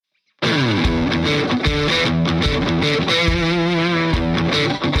Welcome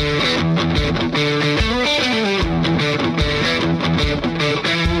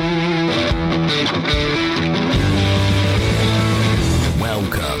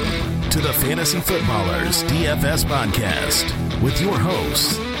to the Fantasy Footballers DFS Podcast with your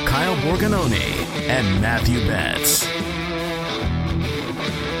hosts, Kyle Borgononi and Matthew Betts.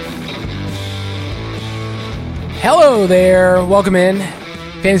 Hello there. Welcome in.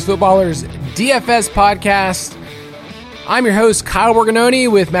 Fantasy Footballers DFS Podcast. I'm your host, Kyle Borgononi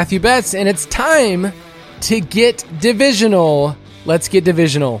with Matthew Betts, and it's time to get divisional. Let's get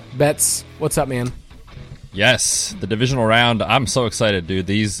divisional. Betts, what's up, man? Yes, the divisional round. I'm so excited, dude.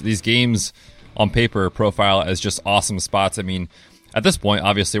 These games on paper profile as just awesome spots. I mean, at this point,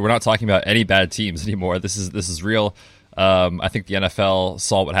 obviously, we're not talking about any bad teams anymore. This is real. I think the NFL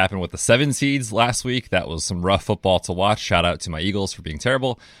saw what happened with the 7 seeds last week. That was some rough football to watch. Shout out to my Eagles for being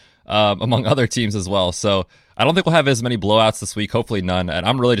terrible, among other teams as well. So I don't think we'll have as many blowouts this week. Hopefully none. And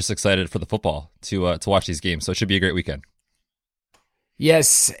I'm really just excited for the football to watch these games. So it should be a great weekend.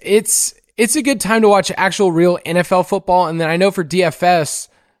 Yes, it's a good time to watch actual real NFL football. And then I know for DFS,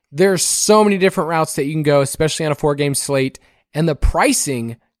 there's so many different routes that you can go, especially on a 4-game slate. And the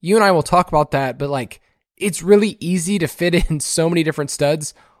pricing, you and I will talk about that, but like, it's really easy to fit in so many different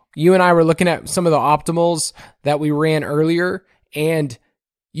studs. You and I were looking at some of the optimals that we ran earlier, and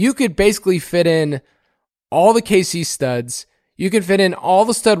you could basically fit in all the KC studs. You could fit in all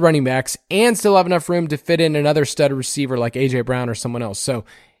the stud running backs and still have enough room to fit in another stud receiver like AJ Brown or someone else. So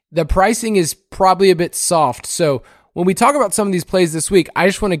the pricing is probably a bit soft. So when we talk about some of these plays this week, I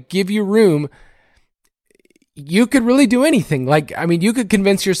just want to give you room. You could really do anything. Like, I mean, you could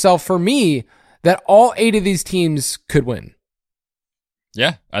convince yourself, for me, that all 8 of these teams could win.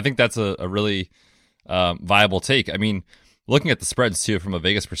 Yeah, I think that's a really viable take. I mean, looking at the spreads, too, from a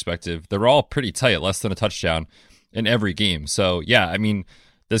Vegas perspective, they're all pretty tight, less than a touchdown in every game. So, yeah, I mean,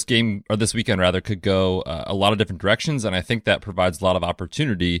 this game, or this weekend, rather, could go a lot of different directions, and I think that provides a lot of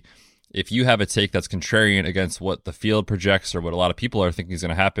opportunity. If you have a take that's contrarian against what the field projects or what a lot of people are thinking is going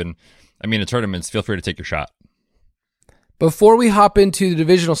to happen, I mean, in tournaments, feel free to take your shot. Before we hop into the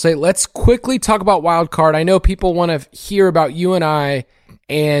divisional slate, let's quickly talk about wild card. I know people want to hear about you and I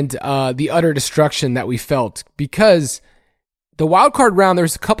and the utter destruction that we felt, because the wild card round,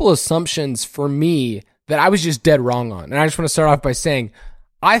 there's a couple of assumptions for me that I was just dead wrong on. And I just want to start off by saying,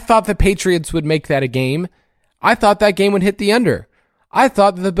 I thought the Patriots would make that a game. I thought that game would hit the under. I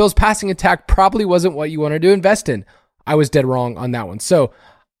thought that the Bills' passing attack probably wasn't what you wanted to invest in. I was dead wrong on that one. So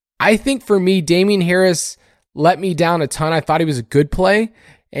I think for me, Damian Harris let me down a ton. I thought he was a good play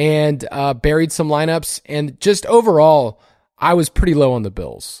and buried some lineups. And just overall, I was pretty low on the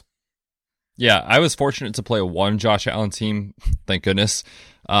Bills. Yeah, I was fortunate to play one Josh Allen team, thank goodness,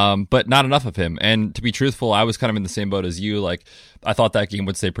 but not enough of him. And to be truthful, I was kind of in the same boat as you. Like, I thought that game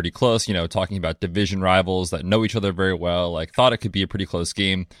would stay pretty close, you know, talking about division rivals that know each other very well, like thought it could be a pretty close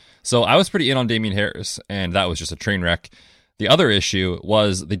game. So I was pretty in on Damian Harris, and that was just a train wreck. The other issue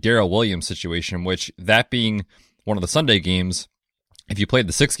was the Darrell Williams situation, which, that being one of the Sunday games, if you played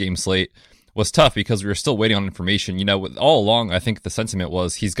the 6-game slate, was tough because we were still waiting on information. You know, all along, I think the sentiment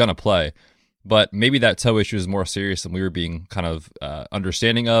was he's going to play, but maybe that toe issue is more serious than we were being kind of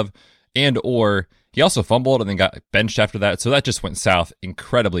understanding of, and or he also fumbled and then got benched after that. So that just went south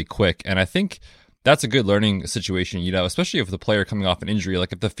incredibly quick. And I think that's a good learning situation, you know, especially if the player coming off an injury,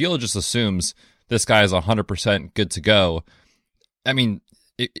 like if the field just assumes this guy is 100% good to go, I mean,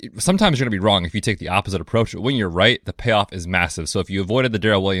 sometimes you're going to be wrong if you take the opposite approach. But when you're right, the payoff is massive. So if you avoided the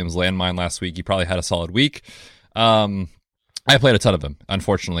Darrell Williams landmine last week, you probably had a solid week. I played a ton of them,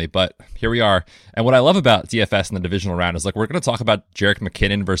 unfortunately, but here we are. And what I love about DFS in the divisional round is, like, we're going to talk about Jerick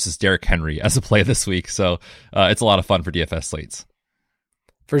McKinnon versus Derrick Henry as a play this week. So it's a lot of fun for DFS slates.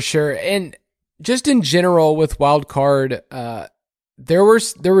 For sure. And just in general with wild card, there were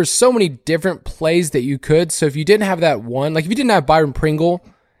so many different plays that you could. So if you didn't have that one, like if you didn't have Byron Pringle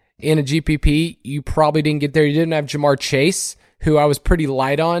in a GPP, you probably didn't get there. You didn't have Jamar Chase, who I was pretty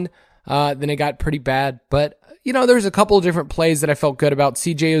light on. Then it got pretty bad. But, you know, there's a couple of different plays that I felt good about.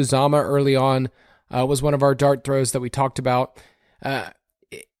 CJ Uzomah early on was one of our dart throws that we talked about.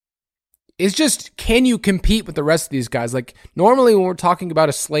 It's just, can you compete with the rest of these guys? Like, normally when we're talking about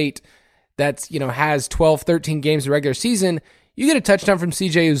a slate that's, you know, has 12, 13 games of regular season, you get a touchdown from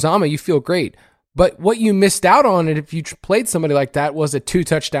CJ Uzomah, you feel great. But what you missed out on, and if you played somebody like that, was a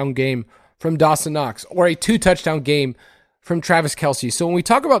 2-touchdown game from Dawson Knox or a 2-touchdown game from Travis Kelce. So when we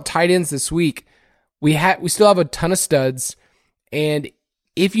talk about tight ends this week, we still have a ton of studs. And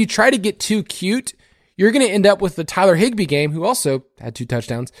if you try to get too cute, you're going to end up with the Tyler Higbee game, who also had 2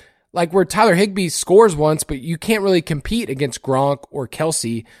 touchdowns, like where Tyler Higbee scores once, but you can't really compete against Gronk or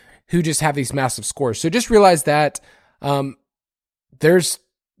Kelsey, who just have these massive scores. So just realize that there's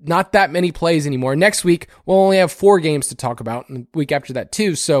not that many plays anymore. Next week, we'll only have 4 games to talk about, and the week after that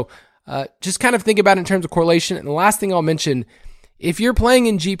too. So just kind of think about it in terms of correlation. And the last thing I'll mention, if you're playing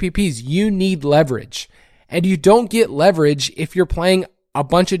in GPPs, you need leverage. And you don't get leverage if you're playing a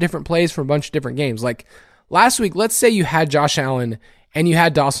bunch of different plays from a bunch of different games. Like last week, let's say you had Josh Allen and you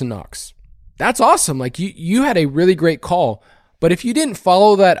had Dawson Knox. That's awesome. Like you had a really great call. But if you didn't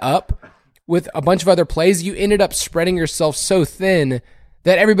follow that up with a bunch of other plays, you ended up spreading yourself so thin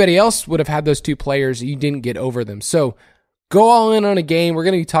that everybody else would have had those 2 players and you didn't get over them. So go all in on a game. We're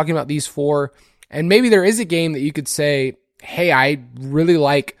going to be talking about these 4. And maybe there is a game that you could say, hey, I really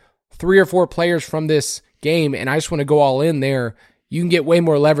like 3 or 4 players from this game and I just want to go all in there. You can get way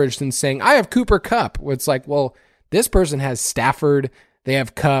more leverage than saying, I have Cooper Kupp. Where it's like, well, this person has Stafford, they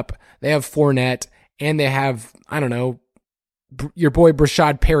have Kupp, they have Fournette, and they have, I don't know, your boy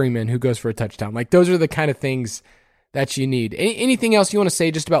Brashad Perryman who goes for a touchdown. Like those are the kind of things that you need. Anything else you want to say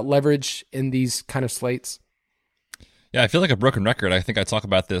just about leverage in these kind of slates? Yeah, I feel like a broken record. I think I talk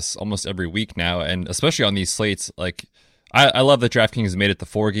about this almost every week now, and especially on these slates, like I love that DraftKings has made it the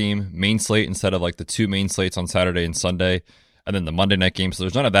 4-game main slate instead of like the 2 main slates on Saturday and Sunday, and then the Monday night game. So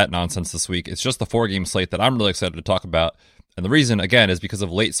there's none of that nonsense this week. It's just the 4-game slate that I'm really excited to talk about. And the reason, again, is because of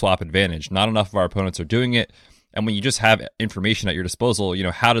late swap advantage. Not enough of our opponents are doing it. And when you just have information at your disposal,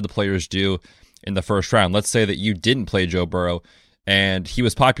 how did the players do in the first round? Let's say that you didn't play Joe Burrow and he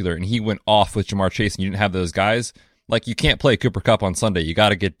was popular and he went off with Jamar Chase and you didn't have those guys. Like you can't play Cooper Kupp on Sunday. You got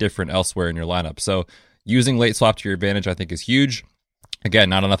to get different elsewhere in your lineup. So using late swap to your advantage, I think, is huge. Again,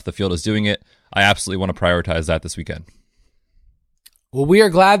 not enough of the field is doing it. I absolutely want to prioritize that this weekend. Well, we are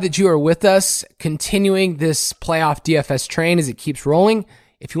glad that you are with us, continuing this playoff DFS train as it keeps rolling.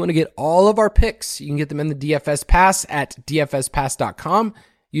 If you want to get all of our picks, you can get them in the DFS Pass at dfspass.com.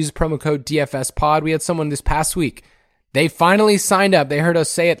 Use the promo code DFSPod. We had someone this past week. They finally signed up. They heard us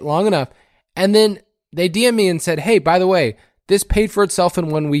say it long enough. And then they DM'd me and said, hey, by the way, this paid for itself in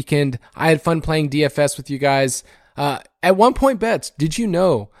one weekend. I had fun playing DFS with you guys. At one point, Betts, did you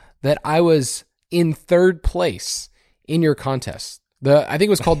know that I was in 3rd place in your contest? I think it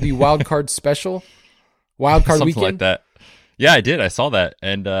was called the Wild Card Special. Wild Card Something Weekend. like that. Yeah, I did. I saw that.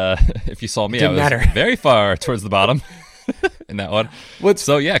 And if you saw me, I was very far towards the bottom in that one.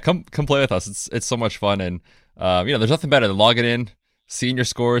 So yeah, come play with us. It's so much fun. And there's nothing better than logging in, seeing your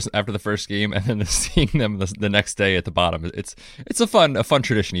scores after the first game, and then seeing them the next day at the bottom. It's a fun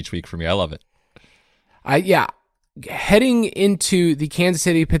tradition each week for me. I love it. Heading into the Kansas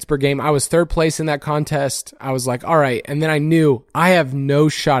City-Pittsburgh game, I was 3rd place in that contest. I was like, all right. And then I knew I have no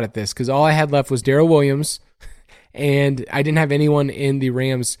shot at this because all I had left was Darrell Williams, and I didn't have anyone in the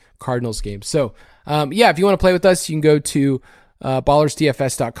Rams-Cardinals game. So, if you want to play with us, you can go to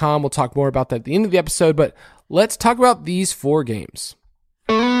ballersdfs.com. We'll talk more about that at the end of the episode, but let's talk about these 4 games.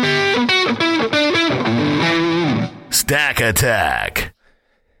 Stack Attack.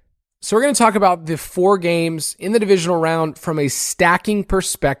 So we're going to talk about the 4 games in the divisional round from a stacking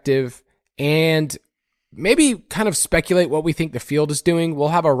perspective and maybe kind of speculate what we think the field is doing. We'll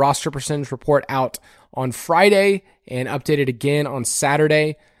have a roster percentage report out on Friday and updated again on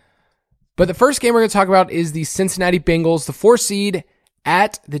Saturday. But the first game we're going to talk about is the Cincinnati Bengals, the 4 seed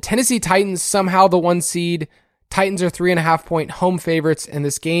at the Tennessee Titans, somehow the 1 seed. Titans are 3.5-point home favorites, and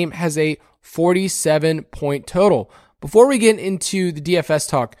this game has a 47-point total. Before we get into the DFS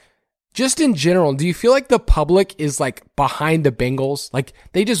talk, just in general, do you feel like the public is like behind the Bengals? Like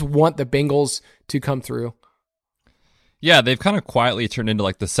they just want the Bengals to come through? Yeah, they've kind of quietly turned into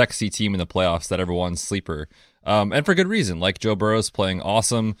like the sexy team in the playoffs that everyone's sleeper. And for good reason. Like Joe Burrow's playing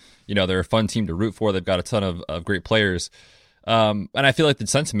awesome. They're a fun team to root for. They've got a ton of great players. And I feel like the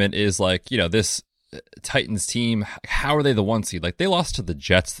sentiment is like, this Titans team, how are they the 1 seed? Like they lost to the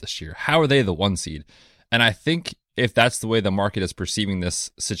Jets this year. How are they the 1 seed? And I think if that's the way the market is perceiving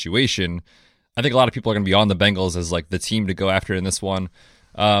this situation, I think a lot of people are going to be on the Bengals as like the team to go after in this one.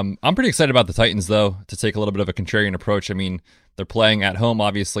 I'm pretty excited about the Titans, though, to take a little bit of a contrarian approach. I mean, they're playing at home,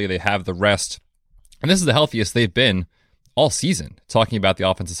 obviously. They have the rest. And this is the healthiest they've been all season, talking about the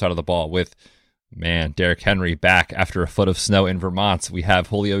offensive side of the ball with, Derrick Henry back after a foot of snow in Vermont. We have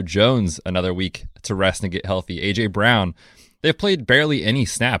Julio Jones another week to rest and get healthy. A.J. Brown. They've played barely any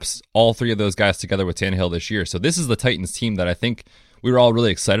snaps, all 3 of those guys together with Tannehill this year. So this is the Titans team that I think we were all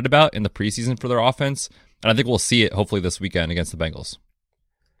really excited about in the preseason for their offense. And I think we'll see it hopefully this weekend against the Bengals.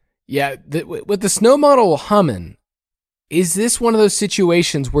 Yeah, with the snow model humming, is this one of those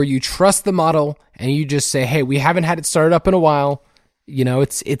situations where you trust the model and you just say, hey, we haven't had it started up in a while.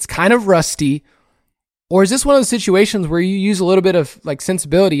 It's kind of rusty. Or is this one of those situations where you use a little bit of like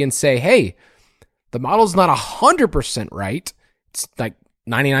sensibility and say, hey, the model's not 100% right. It's like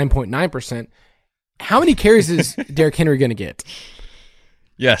 99.9%. How many carries is Derrick Henry going to get?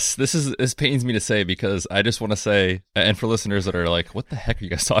 Yes, this pains me to say because I just want to say, and for listeners that are like, what the heck are you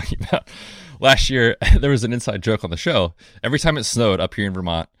guys talking about? Last year, there was an inside joke on the show. Every time it snowed up here in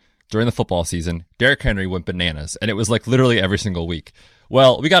Vermont during the football season, Derrick Henry went bananas, and it was like literally every single week.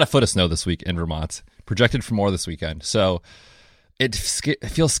 Well, we got a foot of snow this week in Vermont, projected for more this weekend. So it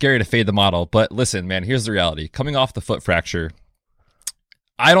feels scary to fade the model. But listen, man, here's the reality. Coming off the foot fracture,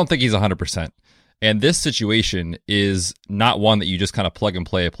 I don't think he's 100%. And this situation is not one that you just kind of plug and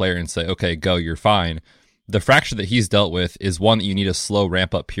play a player and say, okay, go, you're fine. The fracture that he's dealt with is one that you need a slow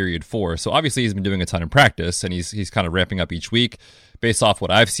ramp up period for. So obviously he's been doing a ton in practice and he's kind of ramping up each week. Based off what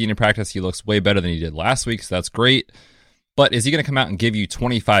I've seen in practice, he looks way better than he did last week. So that's great. But is he going to come out and give you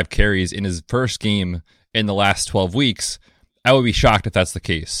 25 carries in his first game in the last 12 weeks? I would be shocked if that's the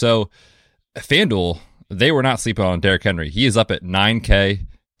case. So FanDuel, they were not sleeping on Derrick Henry. He is up at $9K.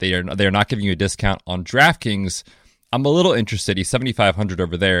 They are not giving you a discount on DraftKings. I'm a little interested. He's $7,500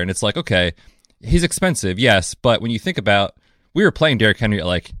 over there, and it's like, okay, he's expensive, yes, but when you think about, we were playing Derrick Henry at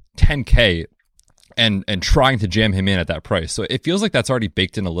like $10K and trying to jam him in at that price. So it feels like that's already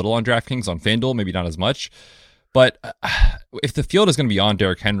baked in a little on DraftKings. On FanDuel, maybe not as much. But if the field is going to be on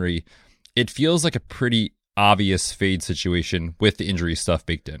Derrick Henry, it feels like a pretty obvious fade situation with the injury stuff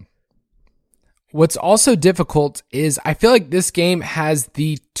baked in. What's also difficult is I feel like this game has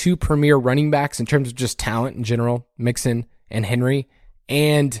the two premier running backs in terms of just talent in general, Mixon and Henry.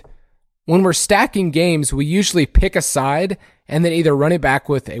 And when we're stacking games, we usually pick a side and then either run it back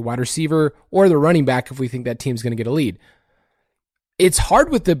with a wide receiver or the running back if we think that team's going to get a lead. It's hard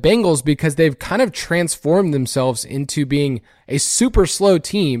with the Bengals because they've kind of transformed themselves into being a super slow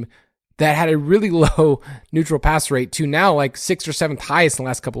team that had a really low neutral pass rate to now like 6th or 7th highest in the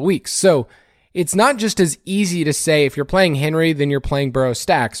last couple of weeks. So it's not just as easy to say if you're playing Henry, then you're playing Burrow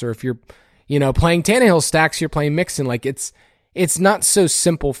stacks, or if you're, playing Tannehill stacks, you're playing Mixon. Like it's not so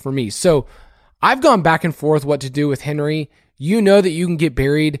simple for me. So I've gone back and forth what to do with Henry. You know that you can get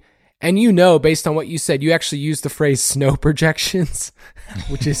buried, and based on what you said, you actually used the phrase snow projections,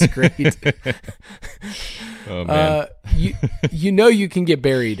 which is great. Oh man. You can get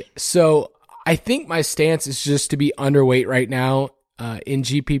buried. So I think my stance is just to be underweight right now. In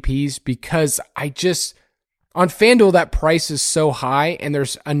GPPs, because on FanDuel, that price is so high and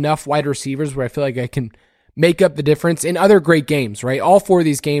there's enough wide receivers where I feel like I can make up the difference in other great games, right? All 4 of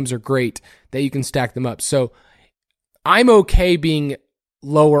these games are great that you can stack them up. So I'm okay being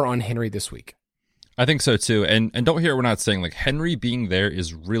lower on Henry this week. I think so too. And don't hear what we're not saying. Like Henry being there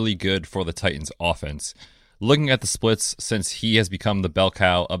is really good for the Titans offense. Looking at the splits since he has become the bell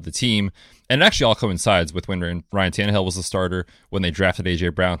cow of the team, and it actually all coincides with when Ryan Tannehill was the starter, when they drafted A.J.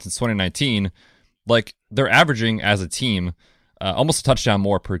 Brown since 2019, like they're averaging as a team almost a touchdown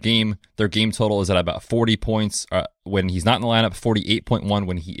more per game. Their game total is at about 40 points when he's not in the lineup, 48.1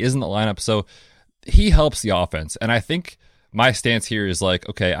 when he is in the lineup. So he helps the offense. And I think my stance here is like,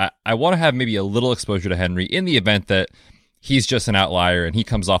 okay, I want to have maybe a little exposure to Henry in the event that he's just an outlier and he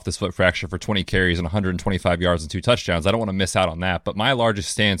comes off this foot fracture for 20 carries and 125 yards and 2 touchdowns. I don't want to miss out on that. But my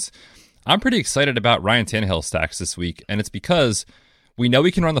largest stance, I'm pretty excited about Ryan Tannehill stacks this week. And it's because we know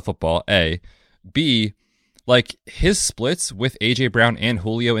he can run the football, A. B, like his splits with A.J. Brown and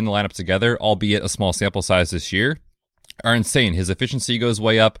Julio in the lineup together, albeit a small sample size this year, are insane. His efficiency goes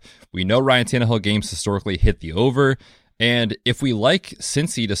way up. We know Ryan Tannehill games historically hit the over. And if we like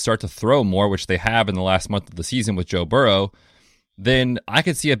Cincy to start to throw more, which they have in the last month of the season with Joe Burrow, then I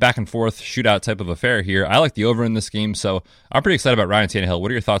could see a back and forth shootout type of affair here. I like the over in this game, so I'm pretty excited about Ryan Tannehill.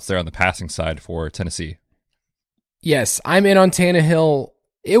 What are your thoughts there on the passing side for Tennessee? Yes, I'm in on Tannehill.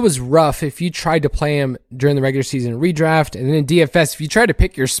 It was rough if you tried to play him during the regular season redraft, and then in DFS, if you tried to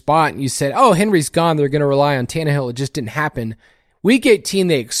pick your spot and you said, oh, Henry's gone, they're going to rely on Tannehill. It just didn't happen. Week 18,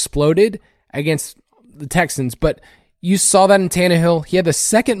 they exploded against the Texans, but you saw that in Tannehill. He had the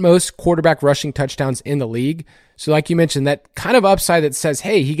second most quarterback rushing touchdowns in the league. So like you mentioned, that kind of upside that says,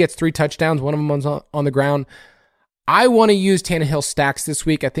 hey, he gets 3 touchdowns, one of them on the ground. I want to use Tannehill stacks this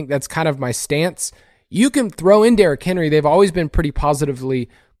week. I think that's kind of my stance. You can throw in Derrick Henry. They've always been pretty positively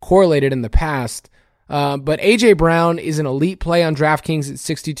correlated in the past. But A.J. Brown is an elite play on DraftKings at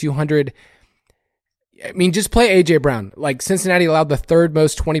 6,200. I mean, just play A.J. Brown. Like Cincinnati allowed the 3rd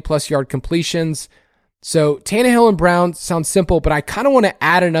most 20-plus yard completions. So Tannehill and Brown sound simple, but I kind of want to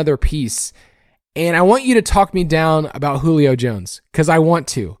add another piece. And I want you to talk me down about Julio Jones, because I want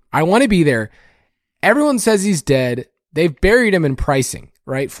to. I want to be there. Everyone says he's dead. they've buried him in pricing,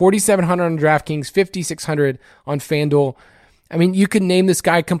 right? 4,700 on DraftKings, 5,600 on FanDuel. I mean, you could name this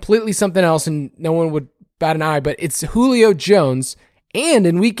guy completely something else and no one would bat an eye, but it's Julio Jones. And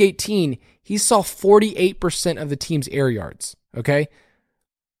in week 18, he saw 48% of the team's air yards. Okay.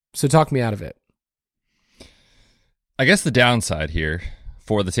 So talk me out of it. I guess the downside here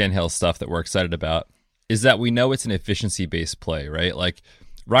for the Tannehill stuff that we're excited about is that we know it's an efficiency-based play, right? Like,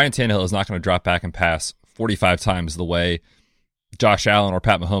 Ryan Tannehill is not going to drop back and pass 45 times the way Josh Allen or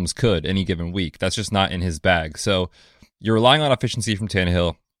Pat Mahomes could any given week. That's just not in his bag. So you're relying on efficiency from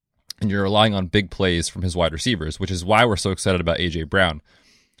Tannehill, and you're relying on big plays from his wide receivers, which is why we're so excited about A.J. Brown.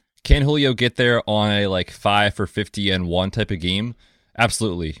 Can Julio get there on a 5 for 50 and 1 type of game?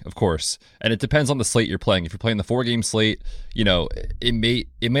 Absolutely, of course. And it depends on the slate you're playing. If you're playing the 4-game slate, it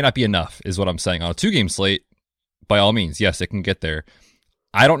may not be enough, is what I'm saying. On a 2-game slate, by all means, yes, it can get there.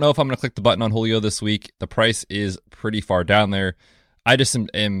 I don't know if I'm going to click the button on Julio this week. The price is pretty far down there. I just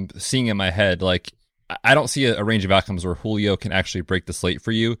am seeing in my head, I don't see a range of outcomes where Julio can actually break the slate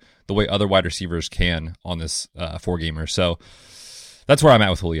for you the way other wide receivers can on this 4-gamer. So that's where I'm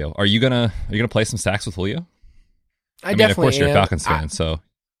at with Julio. Are you gonna play some stacks with Julio? I mean, of course, you're a am. Falcons fan, so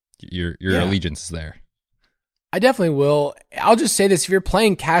your allegiance is there. I definitely will. I'll just say this. If you're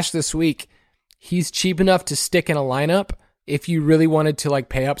playing cash this week, he's cheap enough to stick in a lineup if you really wanted to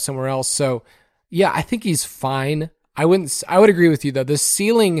pay up somewhere else. So yeah, I think he's fine. I would agree with you though. The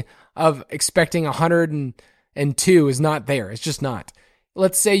ceiling of expecting 102 is not there. It's just not.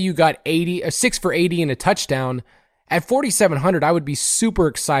 Let's say you got 6 for 80 and a touchdown at 4,700. I would be super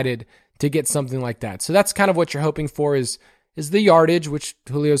excited to get something like that. So that's kind of what you're hoping for is the yardage, which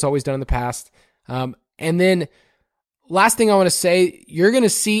Julio's always done in the past. And then last thing I want to say, you're going to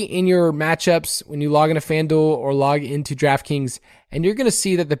see in your matchups when you log into FanDuel or log into DraftKings, and you're going to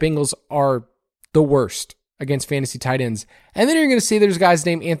see that the Bengals are the worst against fantasy tight ends. And then you're going to see there's guys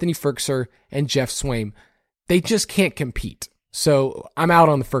named Anthony Ferkser and Jeff Swaim. They just can't compete. So I'm out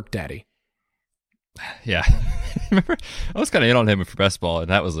on the Ferk Daddy. Yeah. Remember, I was kind of in on him for best ball, and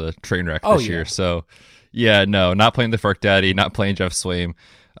that was a train wreck this year. So, yeah, no, not playing the Ferk Daddy, not playing Jeff Swaim.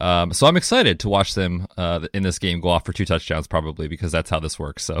 So I'm excited to watch them in this game go off for 2 touchdowns probably because that's how this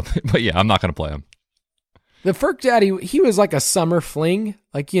works. So, but yeah, I'm not going to play him. The Ferk Daddy, he was like a summer fling.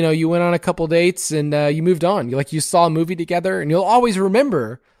 You went on a couple dates and you moved on. You saw a movie together, and you'll always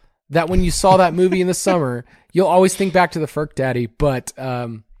remember that when you saw that movie in the summer, you'll always think back to the Ferk Daddy. But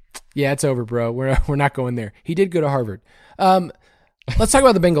yeah, it's over, bro. We're not going there. He did go to Harvard. Let's talk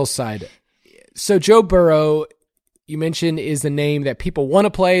about the Bengals side. So Joe Burrow, you mentioned, is the name that people want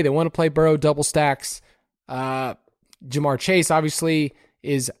to play. They want to play Burrow double stacks. Jamar Chase, obviously,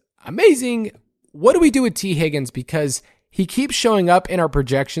 is amazing. What do we do with T. Higgins? Because he keeps showing up in our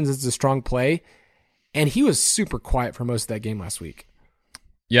projections as a strong play, and he was super quiet for most of that game last week.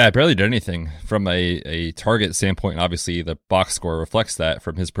 Yeah, I barely did anything from a target standpoint. Obviously, the box score reflects that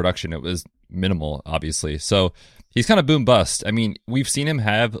from his production. It was minimal, obviously. So he's kind of boom bust. I mean, we've seen him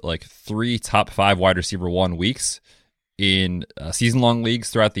have 3 top 5 wide receiver 1 weeks in season-long leagues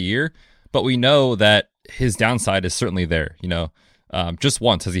throughout the year, but we know that his downside is certainly there. Just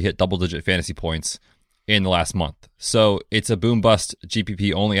once has he hit double-digit fantasy points in the last month. So it's a boom bust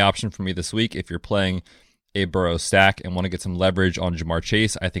GPP only option for me this week. If you're playing a Burrow stack and want to get some leverage on Jamar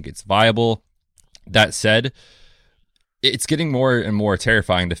Chase, I think it's viable. That said, it's getting more and more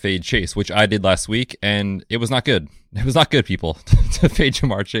terrifying to fade Chase, which I did last week, and it was not good. It was not good, people, to fade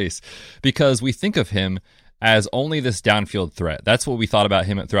Jamar Chase, because we think of him as only this downfield threat. That's what we thought about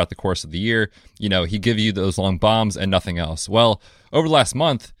him throughout the course of the year. He'd give you those long bombs and nothing else. Well, over the last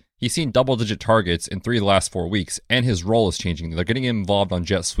month, he's seen double-digit targets in 3 of the last 4 weeks, and his role is changing. They're getting him involved on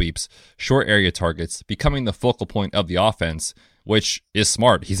jet sweeps, short area targets, becoming the focal point of the offense, which is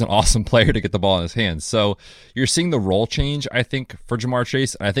smart. He's an awesome player to get the ball in his hands. So you're seeing the role change, I think, for Jamar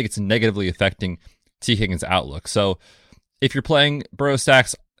Chase, and I think it's negatively affecting T. Higgins' outlook. So if you're playing Burrow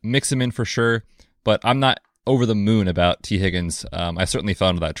stacks, mix him in for sure, but I'm not over the moon about T. Higgins. I certainly fell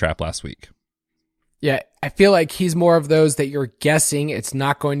into that trap last week. Yeah, I feel like he's more of those that you're guessing it's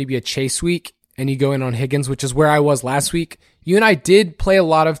not going to be a Chase week, and you go in on Higgins, which is where I was last week. You and I did play a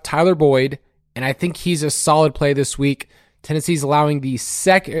lot of Tyler Boyd, and I think he's a solid play this week. Tennessee's allowing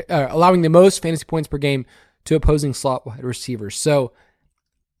the most fantasy points per game to opposing slot wide receivers. So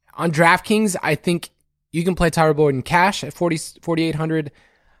on DraftKings, I think you can play Tyler Boyd in cash at 4,800.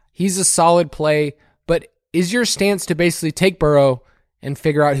 He's a solid play, but is your stance to basically take Burrow and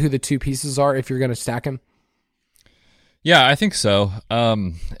figure out who the 2 pieces are if you're going to stack him? Yeah, I think so.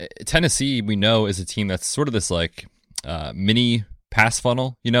 Tennessee, we know, is a team that's sort of this mini pass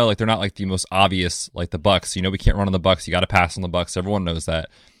funnel. Like they're not like the most obvious, like the Bucs. We can't run on the Bucs. You got to pass on the Bucs. Everyone knows that.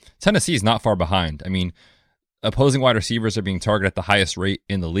 Tennessee is not far behind. I mean, opposing wide receivers are being targeted at the highest rate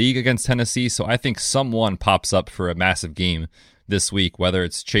in the league against Tennessee. So I think someone pops up for a massive game this week, whether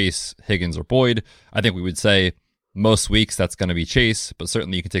it's Chase, Higgins, or Boyd. I think we would say most weeks that's going to be Chase, but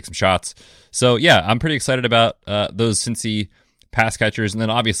certainly you can take some shots. So yeah, I'm pretty excited about those Cincy pass catchers. And then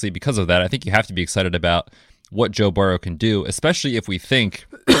obviously because of that, I think you have to be excited about what Joe Burrow can do, especially if we think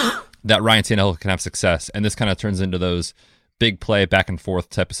that Ryan Tannehill can have success. And this kind of turns into those big play back and forth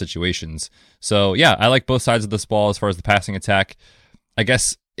type of situations. So yeah, I like both sides of this ball as far as the passing attack. I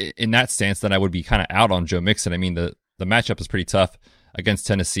guess in that stance, then I would be kind of out on Joe Mixon. I mean, the matchup is pretty tough against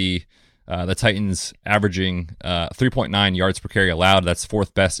Tennessee. The Titans averaging 3.9 yards per carry allowed. That's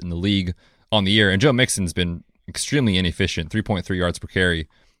fourth best in the league on the year. And Joe Mixon's been extremely inefficient, 3.3 yards per carry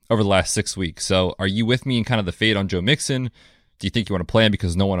over the last 6 weeks. So are you with me in kind of the fade on Joe Mixon? Do you think you want to play him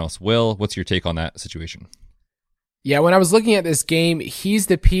because no one else will? What's your take on that situation? Yeah, when I was looking at this game, he's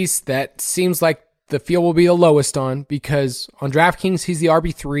the piece that seems like the field will be the lowest on, because on DraftKings, he's the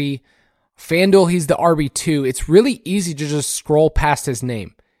RB3. FanDuel, he's the RB2. It's really easy to just scroll past his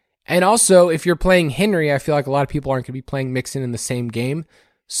name. And also, if you're playing Henry, I feel like a lot of people aren't going to be playing Mixon in the same game.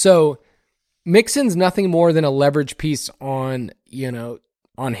 So Mixon's nothing more than a leverage piece on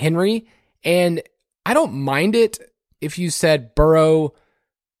Henry. And I don't mind it if you said Burrow,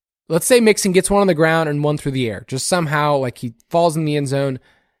 let's say Mixon gets one on the ground and one through the air, just somehow like he falls in the end zone,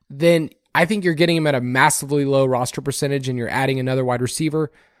 then I think you're getting him at a massively low roster percentage and you're adding another wide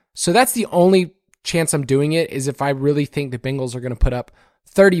receiver. So that's the only chance I'm doing it, is if I really think the Bengals are going to put up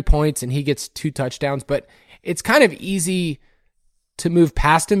 30 points and he gets 2 touchdowns. But it's kind of easy to move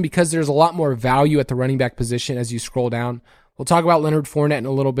past him because there's a lot more value at the running back position as you scroll down. We'll talk about Leonard Fournette in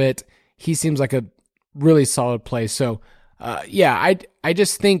a little bit. He seems like a really solid play. So I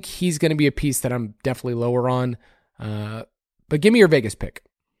just think he's going to be a piece that I'm definitely lower on. But give me your Vegas pick.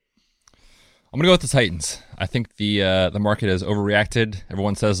 I'm going to go with the Titans. I think the market has overreacted.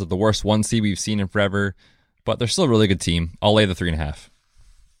 Everyone says that the worst 1 seed we've seen in forever, but they're still a really good team. I'll lay the 3.5.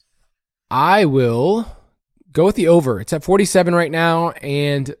 I will go with the over. It's at 47 right now,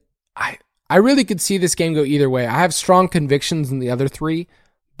 and I really could see this game go either way. I have strong convictions in the other 3,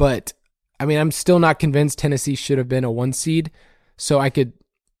 but I mean, I'm still not convinced Tennessee should have been a 1 seed. So I don't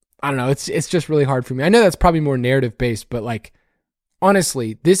know. It's just really hard for me. I know that's probably more narrative based, but like,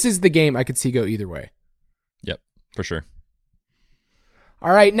 honestly, this is the game I could see go either way. Yep, for sure.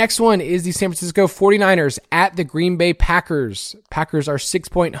 All right, next one is the San Francisco 49ers at the Green Bay Packers. Packers are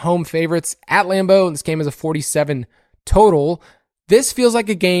 6-point home favorites at Lambeau, and this game is a 47 total. This feels like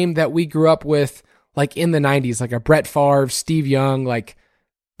a game that we grew up with like in the 90s, like a Brett Favre, Steve Young. Like,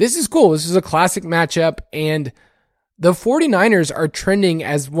 this is cool. This is a classic matchup, and the 49ers are trending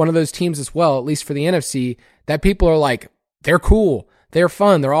as one of those teams as well, at least for the NFC, that people are like, they're cool, they're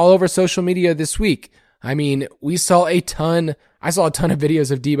fun, they're all over social media this week. I mean, I saw a ton of videos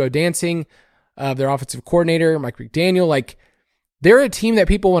of Debo dancing, of their offensive coordinator, Mike McDaniel. Like, they're a team that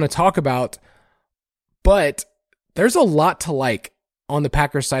people want to talk about, but there's a lot to like on the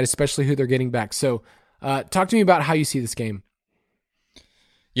Packers side, especially who they're getting back. So talk to me about how you see this game.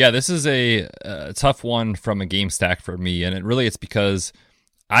 Yeah, this is a tough one from a game stack for me, and it's because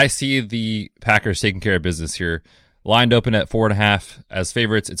I see the Packers taking care of business here. Lined open at 4.5 as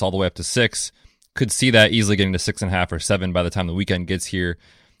favorites. It's all the way up to 6. Could see that easily getting to 6.5 or 7 by the time the weekend gets here.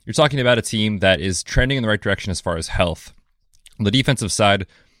 You're talking about a team that is trending in the right direction as far as health. On the defensive side,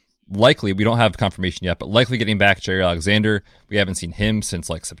 likely, we don't have confirmation yet, but likely getting back Jair Alexander. We haven't seen him since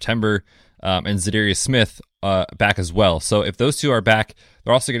like September. And Zadarius Smith back as well. So if those two are back,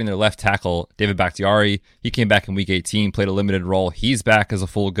 they're also getting their left tackle, David Bakhtiari. He came back in Week 18, played a limited role. He's back as a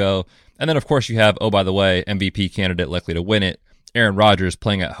full go. And then, of course, you have, oh, by the way, MVP candidate likely to win it, Aaron Rodgers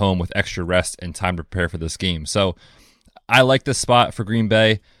playing at home with extra rest and time to prepare for this game. So I like this spot for Green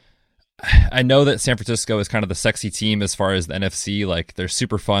Bay. I know that San Francisco is kind of the sexy team as far as the NFC. Like, they're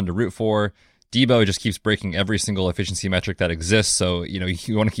super fun to root for. Debo just keeps breaking every single efficiency metric that exists, so you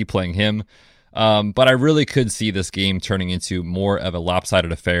want to keep playing him. But I really could see this game turning into more of a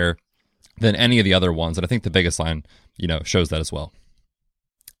lopsided affair than any of the other ones, and I think the biggest line, shows that as well.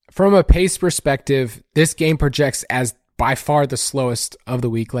 From a pace perspective, this game projects as by far the slowest of the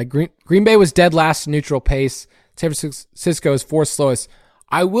week. Like Green Bay was dead last in neutral pace. San Francisco is 4th slowest.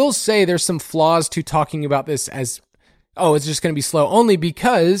 I will say there's some flaws to talking about this as, it's just going to be slow, only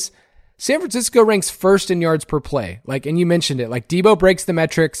because San Francisco ranks 1st in yards per play. And you mentioned it, Debo breaks the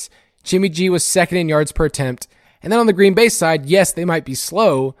metrics. Jimmy G was 2nd in yards per attempt. And then on the Green Bay side, yes, they might be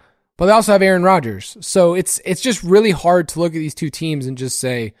slow, but they also have Aaron Rodgers. So it's just really hard to look at these two teams and just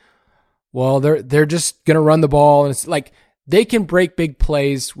say, well, they're just going to run the ball. And it's like they can break big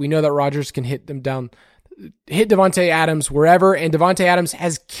plays. We know that Rodgers can hit Davante Adams wherever, and Davante Adams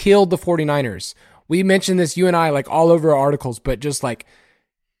has killed the 49ers. We mentioned this, you and I, like all over our articles, but just like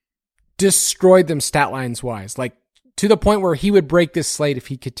destroyed them stat lines wise, like to the point where he would break this slate if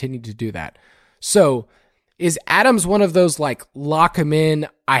he continued to do that. So is Adams one of those like lock him in,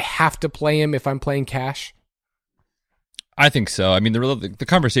 I have to play him if I'm playing cash? I think so. I mean, the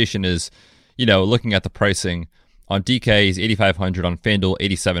conversation is, looking at the pricing on DK, he's 8,500, on FanDuel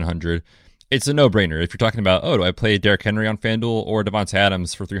 8,700. It's a no-brainer. If you're talking about, do I play Derrick Henry on FanDuel or Davante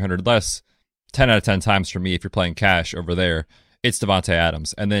Adams for 300 less? 10 out of 10 times for me, if you're playing cash over there, it's Davante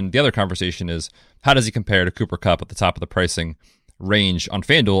Adams. And then the other conversation is, how does he compare to Cooper Kupp at the top of the pricing range on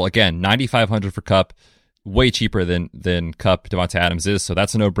FanDuel? Again, 9,500 for Kupp, way cheaper than Kupp Davante Adams is, so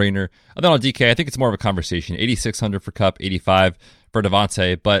that's a no-brainer. And then on DK, I think it's more of a conversation. 8,600 for Kupp, 85 for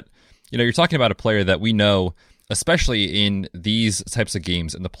Davante. But you're talking about a player that we know, especially in these types of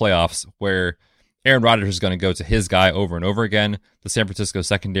games in the playoffs, where Aaron Rodgers is going to go to his guy over and over again. The San Francisco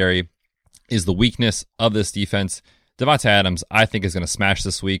secondary is the weakness of this defense. Davante Adams, I think, is going to smash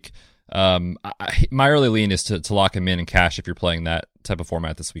this week. My early lean is to lock him in cash if you're playing that type of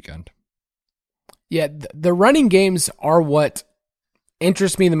format this weekend. Yeah, the running games are what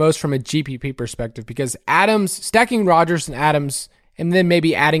interests me the most from a GPP perspective, because Adams, stacking Rodgers and Adams, and then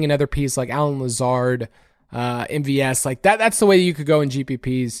maybe adding another piece like Allen Lazard, MVS, like that's the way you could go in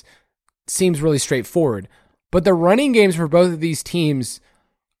GPPs. Seems really straightforward. But the running games for both of these teams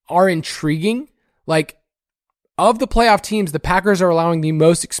are intriguing. Like, of the playoff teams, the Packers are allowing the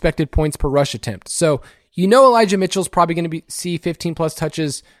most expected points per rush attempt. So, Elijah Mitchell's probably going to see 15 plus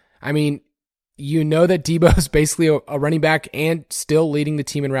touches. I mean, that Debo's basically a running back and still leading the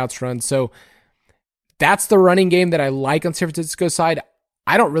team in routes run. So that's the running game that I like on San Francisco's side.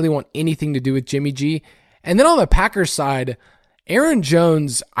 I don't really want anything to do with Jimmy G. And then on the Packers side, Aaron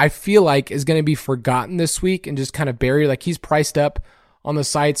Jones, I feel like, is going to be forgotten this week and just kind of buried. Like, he's priced up on the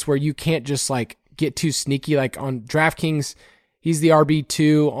sites where you can't just like get too sneaky. Like on DraftKings, he's the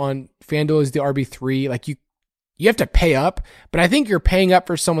RB2. On FanDuel, is the RB3. Like you have to pay up, but I think you're paying up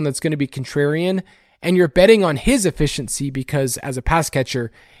for someone that's going to be contrarian, and you're betting on his efficiency because as a pass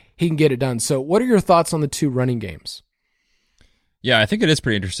catcher, he can get it done. So what are your thoughts on the two running games? Yeah, I think it is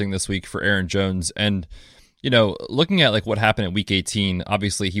pretty interesting this week for Aaron Jones. And, looking at like what happened in week 18,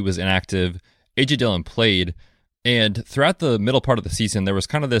 obviously he was inactive. AJ Dillon played. And throughout the middle part of the season, there was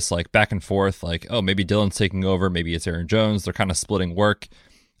kind of this like back and forth, like, oh, maybe Dillon's taking over, maybe it's Aaron Jones. They're kind of splitting work.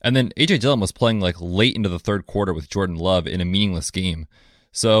 And then AJ Dillon was playing like late into the third quarter with Jordan Love in a meaningless game.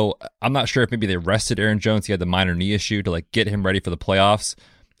 So I'm not sure if maybe they rested Aaron Jones. He had the minor knee issue to like get him ready for the playoffs.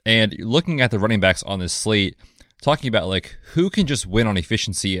 And looking at the running backs on this slate, talking about like who can just win on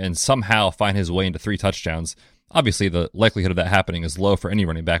efficiency and somehow find his way into 3 touchdowns. Obviously, the likelihood of that happening is low for any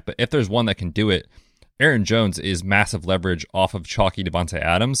running back. But if there's one that can do it, Aaron Jones is massive leverage off of chalky Davante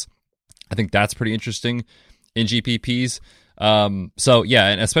Adams. I think that's pretty interesting in GPPs. So yeah,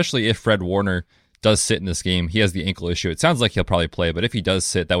 and especially if Fred Warner does sit in this game, he has the ankle issue. It sounds like he'll probably play, but if he does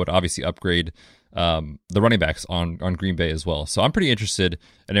sit, that would obviously upgrade the running backs on Green Bay as well. So I'm pretty interested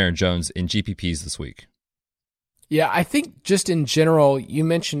in Aaron Jones in GPPs this week. Yeah, I think just in general, you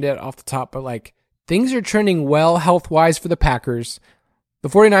mentioned it off the top, but like things are trending well health-wise for the Packers. The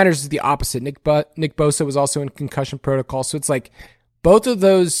 49ers is the opposite. Nick Bosa was also in concussion protocol. So it's like both of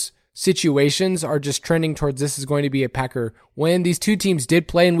those situations are just trending towards this is going to be a Packer win. These two teams did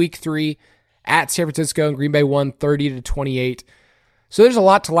play in week 3 at San Francisco, and Green Bay won 30-28. So there's a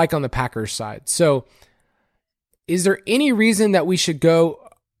lot to like on the Packers side. So is there any reason that we should go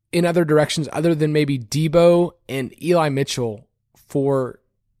in other directions other than maybe Debo and Eli Mitchell for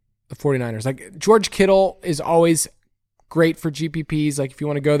the 49ers? Like George Kittle is always great for GPPs. Like if you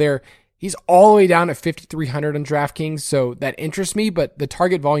want to go there, he's all the way down at 5,300 on DraftKings. So that interests me, but the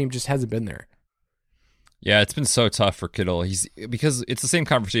target volume just hasn't been there. Yeah, it's been so tough for Kittle. Because it's the same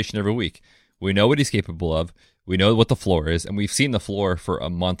conversation every week. We know what he's capable of. We know what the floor is, and we've seen the floor for a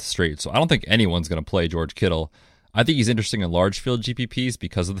month straight. So I don't think anyone's going to play George Kittle. I think he's interesting in large field GPPs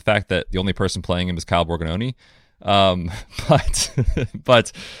because of the fact that the only person playing him is Kyle Borgognoni.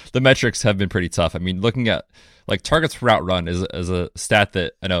 But the metrics have been pretty tough. I mean, looking at like targets per route run is a stat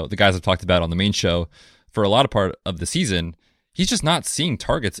that I know the guys have talked about on the main show for a lot of part of the season. He's just not seeing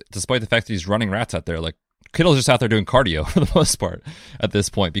targets despite the fact that he's running routes out there. Like Kittle's just out there doing cardio for the most part at this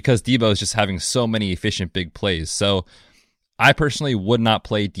point because Debo is just having so many efficient big plays. So I personally would not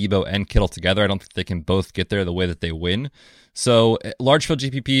play Debo and Kittle together. I don't think they can both get there the way that they win. So large field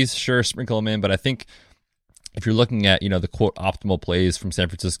GPPs, sure, sprinkle them in, but I think if you're looking at, the quote optimal plays from San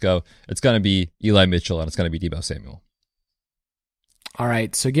Francisco, it's going to be Eli Mitchell and it's going to be Debo Samuel. All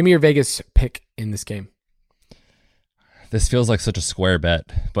right, so give me your Vegas pick in this game. This feels like such a square bet,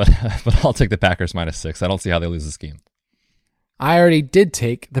 but I'll take the Packers -6. I don't see how they lose this game. I already did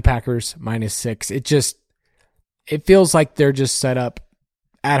take the Packers -6. It feels like they're just set up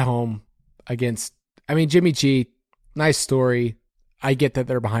at home against, Jimmy G, nice story. I get that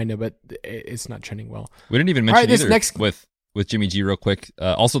they're behind him, but it's not trending well. We didn't even mention either with Jimmy G real quick.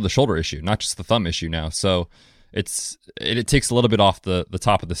 Also the shoulder issue, not just the thumb issue now. So it takes a little bit off the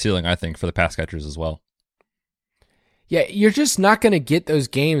top of the ceiling, I think, for the pass catchers as well. Yeah, you're just not going to get those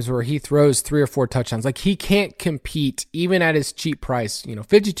games where he throws 3 or 4 touchdowns. Like, he can't compete even at his cheap price.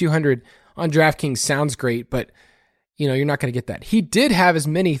 $5,200 on DraftKings sounds great, but you're not going to get that. He did have as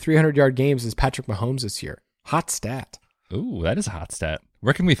many 300-yard games as Patrick Mahomes this year. Hot stat. Ooh, that is a hot stat.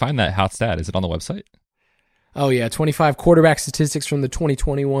 Where can we find that hot stat? Is it on the website? Oh, yeah. 25 quarterback statistics from the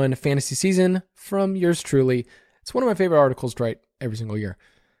 2021 fantasy season from yours truly. It's one of my favorite articles to write every single year.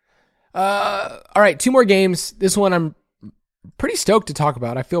 All right, 2 more games. This one I'm pretty stoked to talk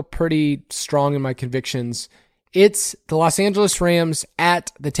about. I feel pretty strong in my convictions. It's the Los Angeles Rams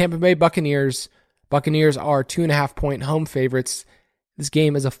at the Tampa Bay Buccaneers. Buccaneers are 2.5-point home favorites. This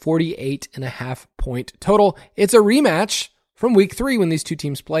game is a 48.5-point total. It's a rematch from week 3 when these two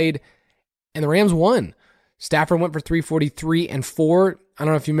teams played, and the Rams won. Stafford went for 343 and 4. I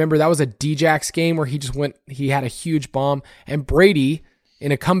don't know if you remember, that was a Djax game where he had a huge bomb, and Brady,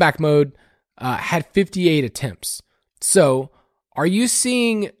 in a comeback mode, had 58 attempts. So are you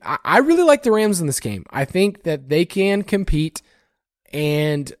seeing, I really like the Rams in this game. I think that they can compete,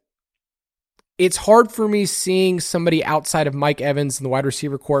 and it's hard for me seeing somebody outside of Mike Evans in the wide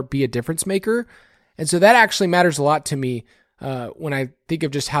receiver corps be a difference maker. And so that actually matters a lot to me when I think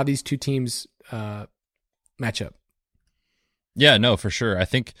of just how these two teams match up. Yeah, no, for sure. I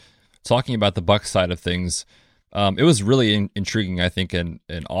think talking about the Bucs side of things, it was really intriguing, I think, and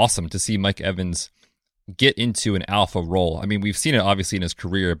awesome to see Mike Evans get into an alpha role. We've seen it obviously in his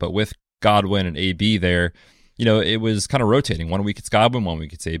career, but with Godwin and AB there, it was kind of rotating. 1 week it's Godwin, 1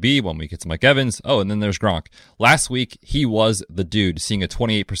 week it's AB, 1 week it's Mike Evans. Oh, and then there's Gronk. Last week, he was the dude, seeing a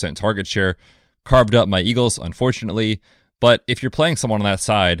 28% target share. Carved up my Eagles, unfortunately. But if you're playing someone on that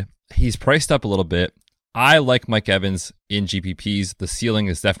side, he's priced up a little bit. I like Mike Evans in GPPs. The ceiling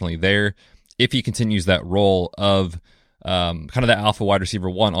is definitely there if he continues that role of kind of that alpha wide receiver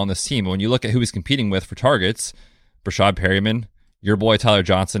 1 on this team. When you look at who he's competing with for targets, Brashad Perryman, your boy Tyler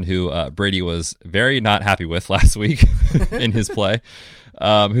Johnson, who Brady was very not happy with last week in his play,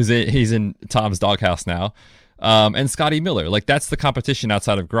 he's in Tom's doghouse now, and Scotty Miller. Like, that's the competition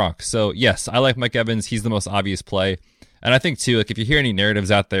outside of Gronk. So yes, I like Mike Evans. He's the most obvious play. And I think too, like, if you hear any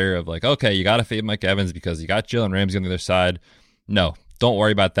narratives out there of like, okay, you got to fade Mike Evans because you got Jalen Ramsey on the other side. No, don't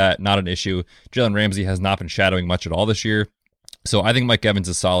worry about that. Not an issue. Jalen Ramsey has not been shadowing much at all this year. So I think Mike Evans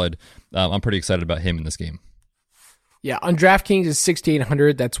is solid. I'm pretty excited about him in this game. Yeah, on DraftKings is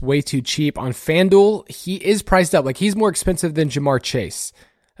 $6,800. That's way too cheap. On FanDuel, he is priced up. Like, he's more expensive than Jamar Chase.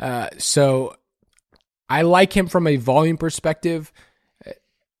 So I like him from a volume perspective.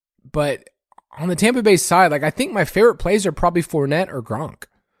 But on the Tampa Bay side, like, I think my favorite plays are probably Fournette or Gronk.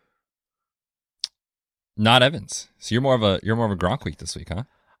 Not Evans. So you're more of a Gronk week this week, huh?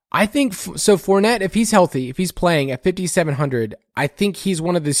 I think so. Fournette, if he's healthy, if he's playing at 5,700, I think he's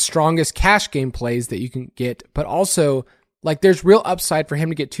one of the strongest cash game plays that you can get. But also, like, there's real upside for him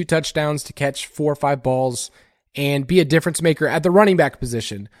to get 2 touchdowns, to catch 4 or 5 balls, and be a difference maker at the running back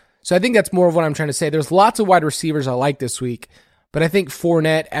position. So I think that's more of what I'm trying to say. There's lots of wide receivers I like this week, but I think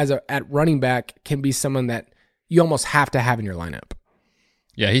Fournette at running back can be someone that you almost have to have in your lineup.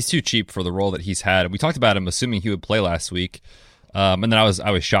 Yeah, he's too cheap for the role that he's had. We talked about him assuming he would play last week. And then I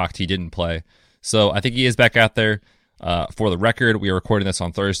was shocked he didn't play. So I think he is back out there. For the record, we are recording this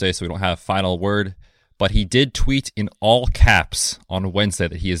on Thursday, so we don't have final word. But he did tweet in all caps on Wednesday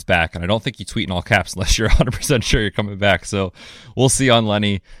that he is back. And I don't think you tweet in all caps unless you're 100% sure you're coming back. So we'll see on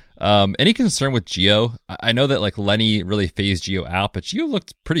Lenny. Any concern with Gio? I know that like Lenny really phased Gio out, but Gio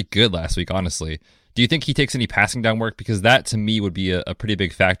looked pretty good last week, honestly. Do you think he takes any passing down work? Because that, to me, would be a pretty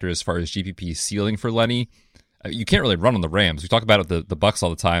big factor as far as GPP ceiling for Lenny. You can't really run on the Rams. We talk about it the Bucs all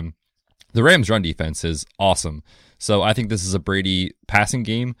the time. The Rams' run defense is awesome. So I think this is a Brady passing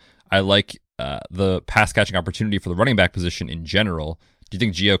game. I like the pass catching opportunity for the running back position in general. Do you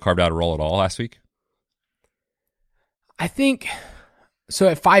think Gio carved out a role at all last week? I think so.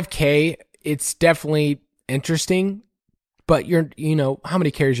 At 5K, it's definitely interesting, but how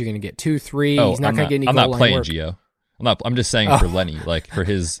many carries you're going to get? 2, 3. Oh, he's not going to get any I'm goal not line playing work. Gio. I'm just saying for Lenny, like for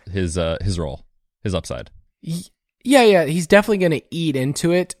his role, his upside. Yeah, he's definitely going to eat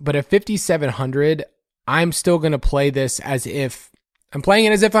into it, but at 5,700, I'm still going to play this as if I'm playing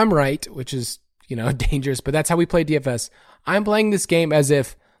it as if I'm right, which is, dangerous, but that's how we play DFS. I'm playing this game as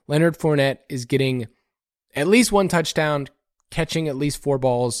if Leonard Fournette is getting at least 1 touchdown, catching at least 4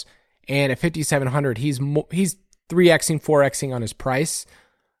 balls, and at 5,700, he's 3xing, 4xing on his price,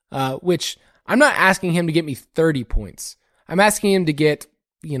 which I'm not asking him to get me 30 points. I'm asking him to get,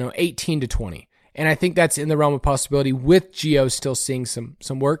 18 to 20. And I think that's in the realm of possibility with Gio still seeing some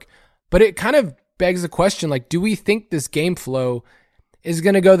work. But it kind of begs the question, like, do we think this game flow is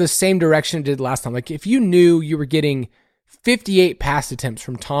going to go the same direction it did last time? Like, if you knew you were getting 58 pass attempts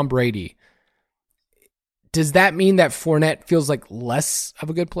from Tom Brady, does that mean that Fournette feels like less of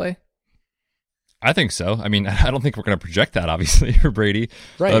a good play? I think so. I mean, I don't think we're going to project that, obviously, for Brady.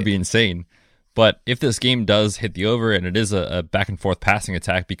 Right. That would be insane. But if this game does hit the over and it is a back and forth passing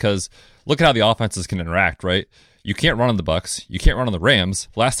attack, because look at how the offenses can interact, right? You can't run on the Bucs. You can't run on the Rams.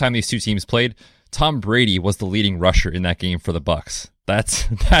 Last time these two teams played, Tom Brady was the leading rusher in that game for the Bucs.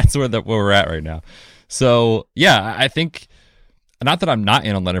 That's where we're at right now. So, yeah, I think, not that I'm not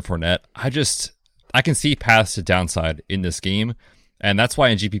in on Leonard Fournette, I can see paths to downside in this game. And that's why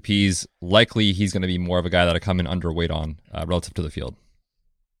in GPPs, likely he's going to be more of a guy that I come in underweight on relative to the field.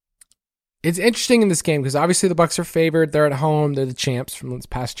 It's interesting in this game because obviously the Bucs are favored. They're at home. They're the champs from this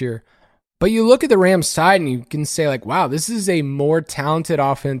past year. But you look at the Rams side and you can say like, wow, this is a more talented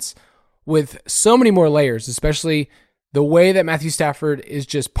offense with so many more layers, especially the way that Matthew Stafford is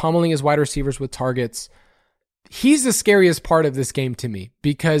just pummeling his wide receivers with targets. He's the scariest part of this game to me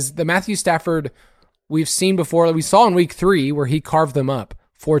because the Matthew Stafford we've seen before, we saw in week 3 where he carved them up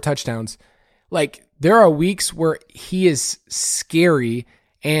 4 touchdowns. Like there are weeks where he is scary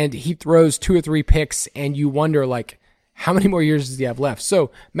and he throws 2 or 3 picks and you wonder like, how many more years does he have left? So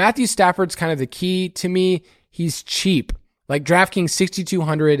Matthew Stafford's kind of the key to me. He's cheap. Like DraftKings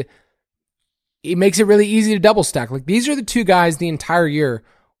 6,200, it makes it really easy to double stack. Like these are the 2 guys the entire year.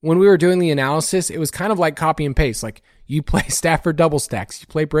 When we were doing the analysis, it was kind of like copy and paste. Like you play Stafford double stacks, you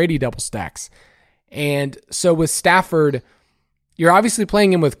play Brady double stacks. And so with Stafford, you're obviously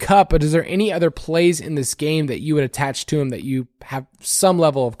playing him with Kupp, but is there any other plays in this game that you would attach to him that you have some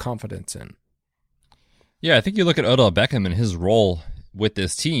level of confidence in? Yeah, I think you look at Odell Beckham and his role with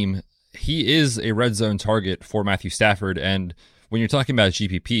this team. He is a red zone target for Matthew Stafford. And when you're talking about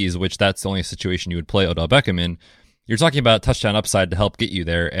GPPs, which that's the only situation you would play Odell Beckham in, you're talking about touchdown upside to help get you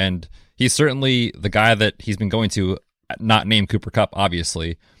there. And he's certainly the guy that he's been going to, not named Cooper Kupp,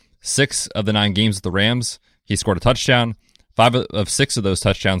 obviously. 6 of the 9 games with the Rams, he scored a touchdown. 5 of 6 of those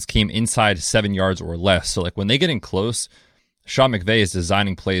touchdowns came inside 7 yards or less. So like when they get in close, Sean McVay is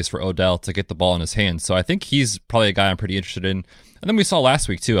designing plays for Odell to get the ball in his hands. So I think he's probably a guy I'm pretty interested in. And then we saw last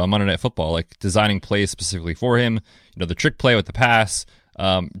week too on Monday Night Football, like designing plays specifically for him. The trick play with the pass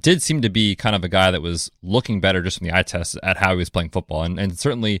did seem to be kind of a guy that was looking better just from the eye test at how he was playing football. And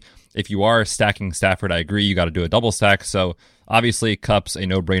certainly if you are stacking Stafford, I agree, you got to do a double stack. So obviously Kupp's a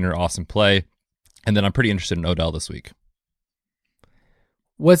no-brainer, awesome play. And then I'm pretty interested in Odell this week.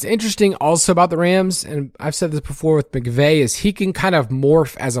 What's interesting also about the Rams, and I've said this before with McVay, is he can kind of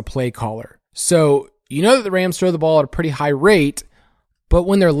morph as a play caller. So you know that the Rams throw the ball at a pretty high rate, but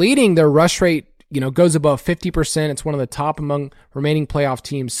when they're leading, their rush rate goes above 50%. It's one of the top among remaining playoff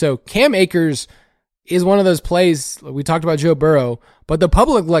teams. So Cam Akers is one of those plays. We talked about Joe Burrow, but the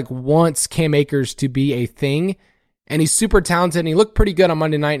public wants Cam Akers to be a thing, and he's super talented, and he looked pretty good on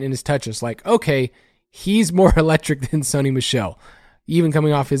Monday night in his touches. Like, okay, he's more electric than Sony Michel, even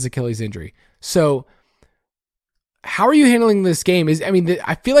coming off his Achilles injury. So how are you handling this game?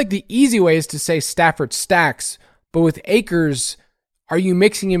 I feel like the easy way is to say Stafford stacks, but with Akers, are you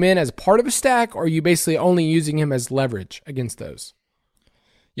mixing him in as part of a stack, or are you basically only using him as leverage against those?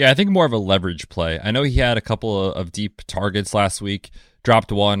 Yeah, I think more of a leverage play. I know he had a couple of deep targets last week,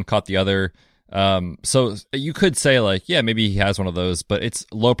 dropped one, caught the other. So you could say maybe he has one of those, but it's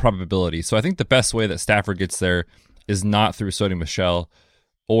low probability. So I think the best way that Stafford gets there is not through Sony Michel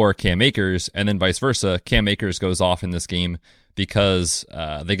or Cam Akers, and then vice versa. Cam Akers goes off in this game because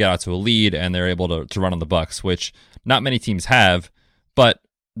they get out to a lead and they're able to run on the Bucs, which not many teams have. But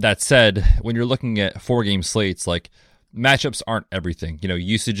that said, when you're looking at 4-game slates, matchups aren't everything.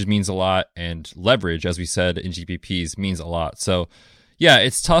 Usage means a lot, and leverage, as we said in GPPs, means a lot. So yeah,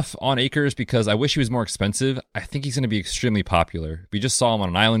 it's tough on Akers because I wish he was more expensive. I think he's going to be extremely popular. We just saw him on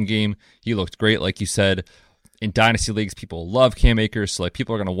an island game. He looked great, like you said. In dynasty leagues, people love Cam Akers, so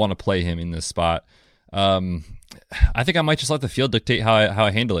people are going to want to play him in this spot. I think I might just let the field dictate how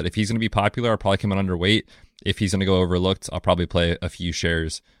I handle it. If he's going to be popular, I'll probably come in underweight. If he's going to go overlooked, I'll probably play a few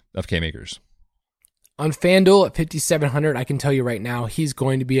shares of K-Makers. On FanDuel at 5,700, I can tell you right now, he's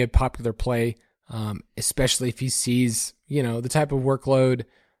going to be a popular play, especially if he sees, the type of workload.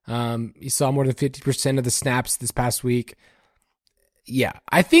 He saw more than 50% of the snaps this past week. Yeah,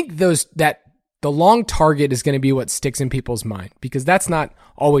 I think that the long target is going to be what sticks in people's mind, because that's not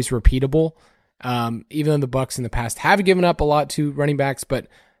always repeatable. Even though the Bucs in the past have given up a lot to running backs, but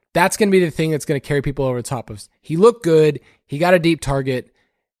that's going to be the thing that's going to carry people over the top of. He looked good. He got a deep target.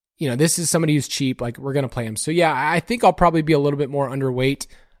 This is somebody who's cheap. Like, we're going to play him. So yeah, I think I'll probably be a little bit more underweight.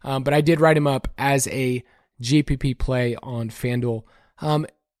 But I did write him up as a GPP play on FanDuel.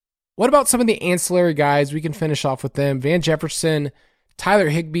 What about some of the ancillary guys? We can finish off with them. Van Jefferson, Tyler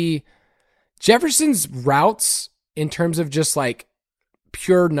Higbee. Jefferson's routes in terms of just like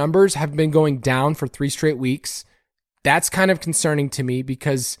pure numbers have been going down for 3 straight weeks. That's kind of concerning to me,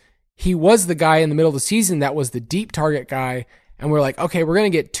 because he was the guy in the middle of the season that was the deep target guy. And we're like, okay, we're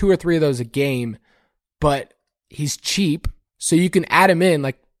going to get 2 or 3 of those a game, but he's cheap. So you can add him in.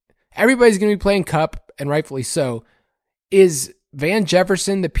 Like, everybody's going to be playing Cup, and rightfully so. Is Van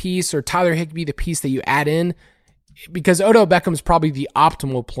Jefferson the piece, or Tyler Higbee the piece that you add in? Because Odell Beckham's probably the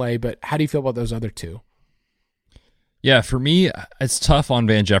optimal play, but how do you feel about those other 2? Yeah, for me, it's tough on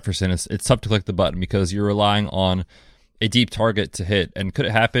Van Jefferson. It's tough to click the button because you're relying on a deep target to hit. And could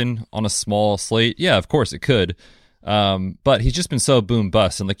it happen on a small slate? Yeah, of course it could. But he's just been so boom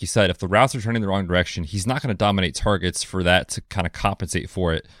bust. And like you said, if the routes are turning the wrong direction, he's not going to dominate targets for that to kind of compensate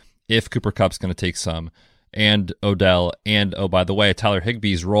for it. If Cooper Kupp's going to take some, and Odell, and oh, by the way, Tyler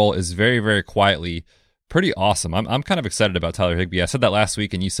Higbee's role is very, very quietly pretty awesome. I'm kind of excited about Tyler Higbee. I said that last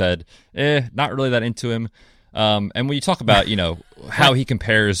week, and you said, not really that into him. And when you talk about, how he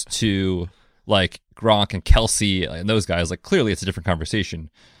compares to like Gronk and Kelsey and those guys, like clearly it's a different conversation.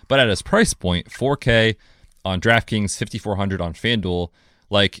 But at his price point, $4K on DraftKings, $5,400 on FanDuel,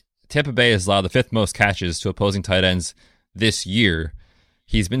 like Tampa Bay has allowed the 5th most catches to opposing tight ends this year.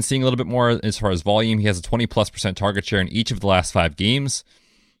 He's been seeing a little bit more as far as volume. He has a 20+% target share in each of the last 5 games.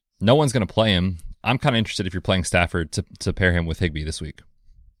 No one's going to play him. I'm kind of interested if you're playing Stafford to pair him with Higbee this week.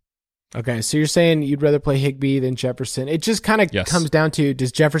 Okay, so you're saying you'd rather play Higbee than Jefferson. It just kind of comes down to,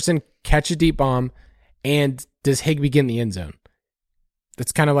 does Jefferson catch a deep bomb, and does Higbee get in the end zone?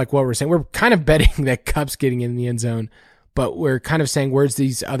 That's kind of like what we're saying. We're kind of betting that Kupp's getting in the end zone, but we're kind of saying, where's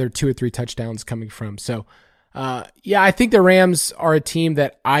these other 2 or 3 touchdowns coming from? So, I think the Rams are a team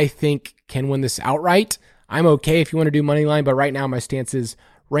that I think can win this outright. I'm okay if you want to do money line, but right now my stance is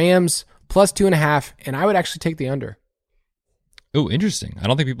Rams plus 2.5, and I would actually take the under. Oh, interesting. I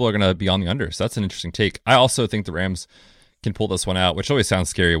don't think people are going to be on the under, so that's an interesting take. I also think the Rams can pull this one out, which always sounds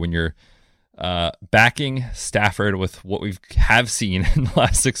scary when you're backing Stafford with what we have seen in the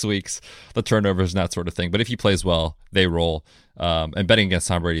last 6 weeks, the turnovers and that sort of thing. But if he plays well, they roll. And betting against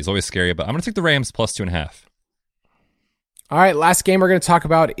Tom Brady is always scary, but I'm going to take the Rams plus 2.5. All right, last game we're going to talk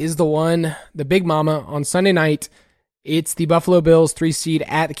about is the big mama on Sunday night. It's the Buffalo Bills 3 seed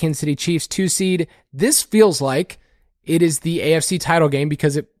at the Kansas City Chiefs 2 seed. This feels like it is the AFC title game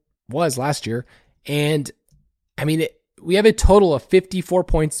because it was last year. And I mean, we have a total of 54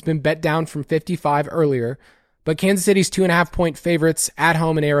 points. It's been bet down from 55 earlier, but Kansas City's 2.5-point favorites at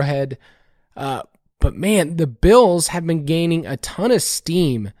home in Arrowhead. But man, the Bills have been gaining a ton of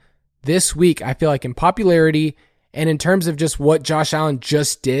steam this week, I feel like, in popularity and in terms of just what Josh Allen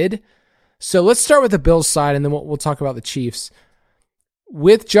just did. So let's start with the Bills side, and then we'll talk about the Chiefs.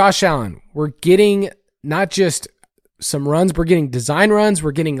 With Josh Allen, we're getting not just some runs, we're getting design runs,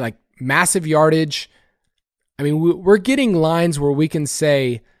 we're getting like massive yardage. I mean, we're getting lines where we can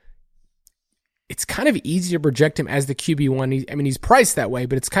say it's kind of easy to project him as the QB1. He's priced that way,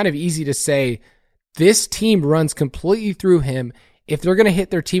 but it's kind of easy to say this team runs completely through him. If they're going to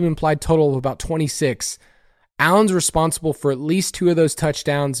hit their team implied total of about 26, Allen's responsible for at least 2 of those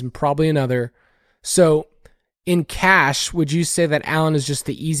touchdowns and probably another. So in cash, would you say that Allen is just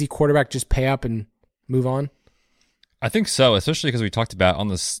the easy quarterback, just pay up and move on? I think so, especially because we talked about on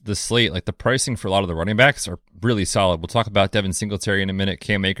the slate, like the pricing for a lot of the running backs are really solid. We'll talk about Devin Singletary in a minute.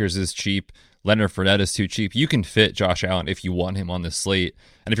 Cam Akers is cheap. Leonard Fournette is too cheap. You can fit Josh Allen if you want him on this slate.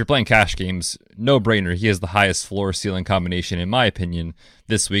 And if you're playing cash games, no brainer. He has the highest floor ceiling combination, in my opinion,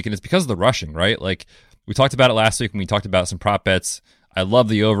 this week. And it's because of the rushing, right? Like we talked about it last week when we talked about some prop bets. I love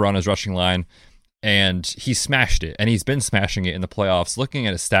the over on his rushing line, and he smashed it. And he's been smashing it in the playoffs. Looking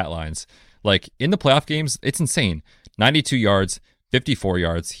at his stat lines, like in the playoff games, it's insane. 92 yards, 54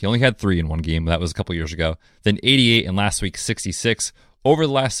 yards. He only had 3 in one game. That was a couple years ago. Then 88 and last week, 66. over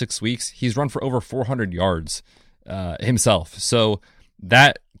the last 6 weeks, he's run for over 400 yards himself. So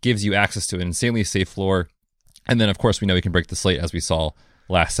that gives you access to an insanely safe floor. And then, of course, we know he can break the slate as we saw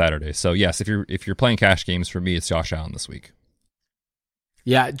last Saturday. So yes, if you're playing cash games, for me, it's Josh Allen this week.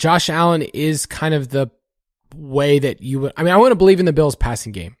 Yeah, Josh Allen is kind of the way that you would. I mean, I want to believe in the Bills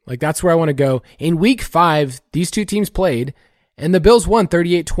passing game. Like, that's where I want to go. In week 5, these two teams played, and the Bills won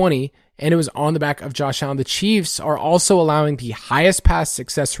 38-20, and it was on the back of Josh Allen. The Chiefs are also allowing the highest pass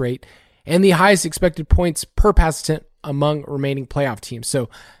success rate and the highest expected points per pass attempt among remaining playoff teams. So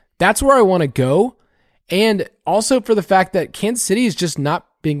that's where I want to go. And also for the fact that Kansas City has just not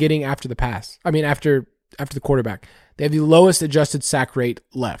been getting after the pass. I mean, after the quarterback. They have the lowest adjusted sack rate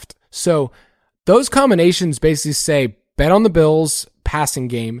left. So those combinations basically say bet on the Bills passing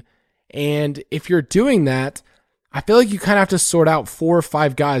game. And if you're doing that, I feel like you kind of have to sort out 4 or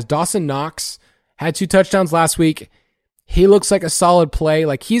 5 guys. Dawson Knox had 2 touchdowns last week. He looks like a solid play.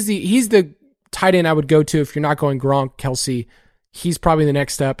 Like he's the tight end I would go to if you're not going Gronk, Kelsey. He's probably the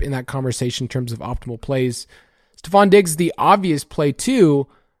next step in that conversation in terms of optimal plays. Stephon Diggs is the obvious play too.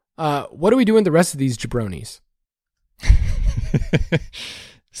 What do we do with the rest of these jabronis?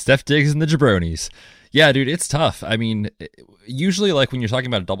 Steph Diggs and the jabronis. Yeah, dude, it's tough. I mean, usually like when you're talking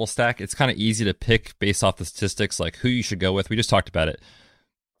about a double stack, it's kind of easy to pick based off the statistics, like who you should go with. We just talked about it.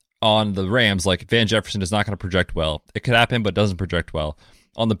 On the Rams, like Van Jefferson is not going to project well. It could happen, but doesn't project well.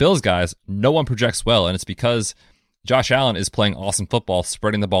 On the Bills guys, no one projects well, and it's because Josh Allen is playing awesome football,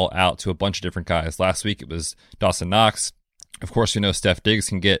 spreading the ball out to a bunch of different guys. Last week, it was Dawson Knox. Of course, we know Steph Diggs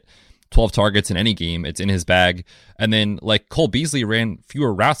can get 12 targets in any game. It's in his bag. And then, like, Cole Beasley ran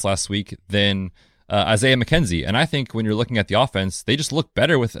fewer routes last week than Isaiah McKenzie. And I think when you're looking at the offense, they just look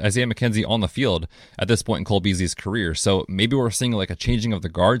better with Isaiah McKenzie on the field at this point in Cole Beasley's career. So maybe we're seeing like a changing of the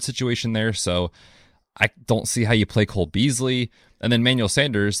guard situation there. So I don't see how you play Cole Beasley. And then Manuel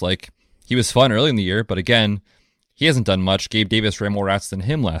Sanders, like, he was fun early in the year, but again, he hasn't done much. Gabe Davis ran more routes than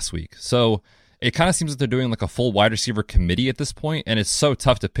him last week. So it kind of seems like they're doing like a full wide receiver committee at this point, and it's so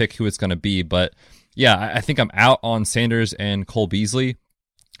tough to pick who it's going to be. But yeah, I think I'm out on Sanders and Cole Beasley,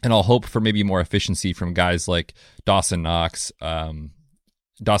 and I'll hope for maybe more efficiency from guys like Dawson Knox and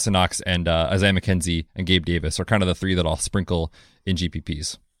Isaiah McKenzie and Gabe Davis are kind of the 3 that I'll sprinkle in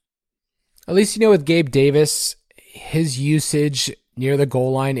GPPs. At least, you know, with Gabe Davis, his usage near the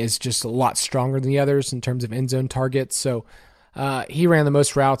goal line is just a lot stronger than the others in terms of end zone targets. So he ran the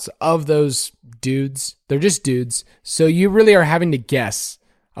most routes of those dudes. They're just dudes. So you really are having to guess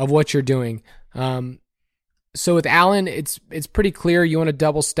of what you're doing. So with Allen, it's pretty clear you want to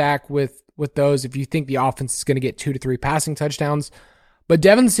double stack with those if you think the offense is going to get 2 to 3 passing touchdowns. But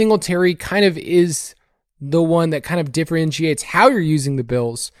Devin Singletary kind of is the one that kind of differentiates how you're using the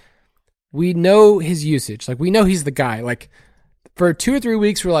Bills. We know his usage. Like, we know he's the guy. Like, for 2 or 3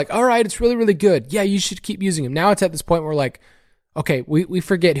 weeks, we're like, all right, it's really, really good. Yeah, you should keep using him. Now it's at this point where we're like, okay, we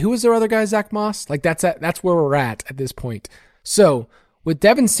forget. Who was their other guy, Zach Moss? Like, that's where we're at this point. So with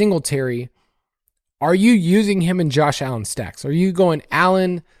Devin Singletary, are you using him in Josh Allen stacks? Are you going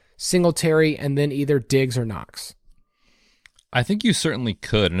Allen, Singletary, and then either Diggs or Knox? I think you certainly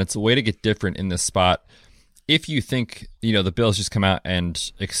could, and it's a way to get different in this spot. If you think, you know, the Bills just come out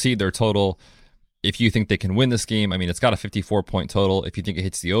and exceed their total, if you think they can win this game, I mean, it's got a 54-point total. If you think it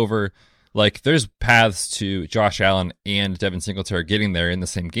hits the over, like, there's paths to Josh Allen and Devin Singletary getting there in the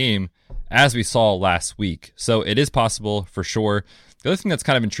same game, as we saw last week. So it is possible for sure. The other thing that's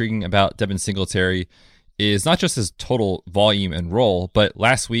kind of intriguing about Devin Singletary is not just his total volume and role, but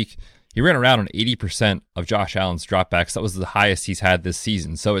last week he ran around on 80% of Josh Allen's dropbacks. That was the highest he's had this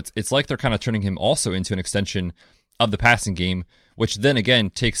season. So it's like they're kind of turning him also into an extension of the passing game, which then again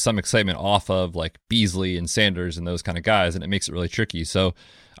takes some excitement off of like Beasley and Sanders and those kind of guys, and it makes it really tricky. So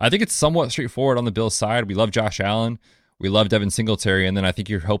I think it's somewhat straightforward on the Bills side. We love Josh Allen. We love Devin Singletary. And then I think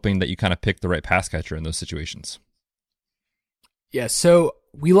you're hoping that you kind of pick the right pass catcher in those situations. Yeah, so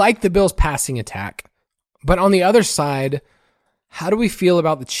we like the Bills' passing attack. But on the other side, how do we feel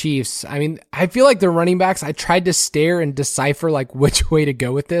about the Chiefs? I mean, I feel like the running backs, I tried to stare and decipher like which way to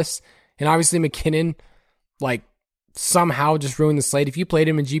go with this. And obviously McKinnon, like, somehow just ruined the slate. If you played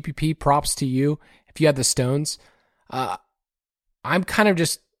him in GPP, props to you. If you had the stones, I'm kind of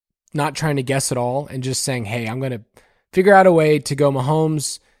just not trying to guess at all and just saying, hey, I'm going to figure out a way to go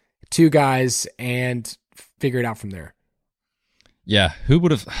Mahomes, 2 guys, and figure it out from there. Yeah, who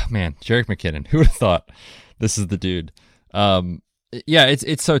would have, man, Jerick McKinnon, who would have thought this is the dude? Yeah,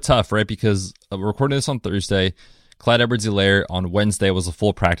 it's so tough, right? Because we're recording this on Thursday. Clyde Edwards-Helaire on Wednesday was a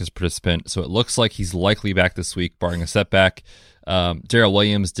full practice participant, so it looks like he's likely back this week, barring a setback. Darrell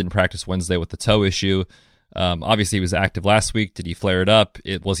Williams didn't practice Wednesday with the toe issue. Obviously, he was active last week. Did he flare it up?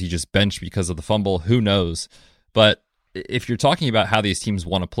 Was he just benched because of the fumble? Who knows? But if you're talking about how these teams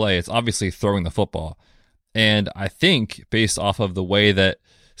want to play, it's obviously throwing the football. And I think based off of the way that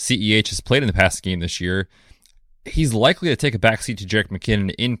CEH has played in the past game this year, he's likely to take a backseat to Jerick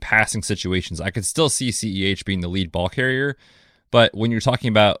McKinnon in passing situations. I could still see CEH being the lead ball carrier, but when you're talking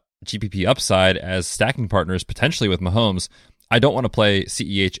about GPP upside as stacking partners potentially with Mahomes, I don't want to play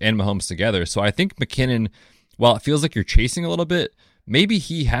CEH and Mahomes together. So I think McKinnon, while it feels like you're chasing a little bit, maybe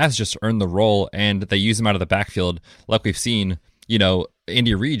he has just earned the role and they use him out of the backfield like we've seen,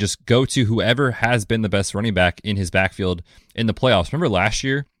 Andy Reid just go to whoever has been the best running back in his backfield in the playoffs. Remember last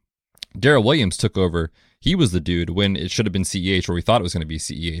year, Darrell Williams took over. He was the dude when it should have been CEH, or we thought it was going to be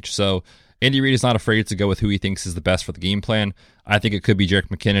CEH. So Andy Reid is not afraid to go with who he thinks is the best for the game plan. I think it could be Jerick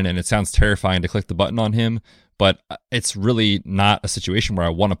McKinnon, and it sounds terrifying to click the button on him, but it's really not a situation where I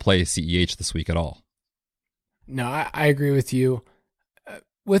want to play CEH this week at all. No, I agree with you.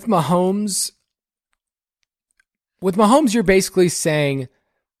 With Mahomes, you're basically saying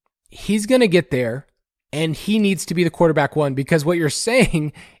he's going to get there and he needs to be the quarterback one, because what you're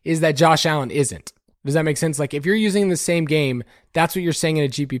saying is that Josh Allen isn't. Does that make sense? Like if you're using the same game, that's what you're saying in a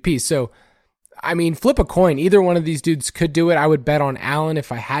GPP. So, I mean, flip a coin. Either one of these dudes could do it. I would bet on Allen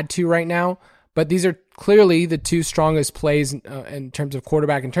if I had to right now, but these are clearly the two strongest plays in terms of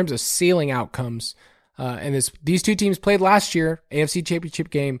quarterback, in terms of ceiling outcomes. And these two teams played last year, AFC Championship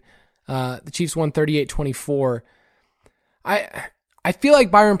game. The Chiefs won 38-24. I feel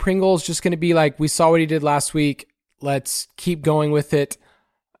like Byron Pringle is just going to be like, we saw what he did last week. Let's keep going with it.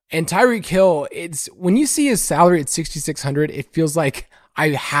 And Tyreek Hill, it's when you see his salary at $6,600, it feels like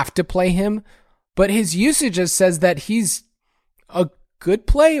I have to play him. But his usage just says that he's a good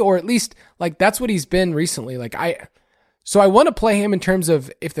play, or at least like that's what he's been recently. So I want to play him in terms of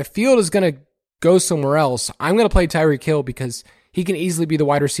if the field is going to go somewhere else, I'm going to play Tyreek Hill because he can easily be the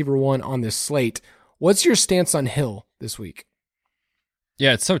wide receiver one on this slate. What's your stance on Hill this week?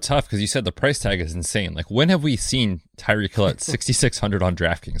 Yeah, it's so tough because you said the price tag is insane. Like, when have we seen Tyreek Hill at $6,600 on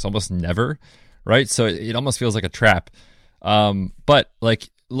DraftKings? Almost never, right? So it almost feels like a trap. But like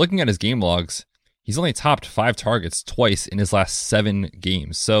looking at his game logs, he's only topped 5 targets twice in his last 7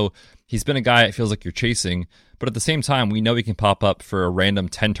 games. So he's been a guy it feels like you're chasing. But at the same time, we know he can pop up for a random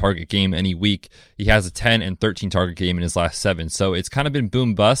 10-target game any week. He has a 10 and 13-target game in his last 7. So it's kind of been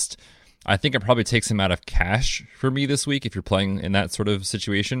boom bust. I think it probably takes him out of cash for me this week if you're playing in that sort of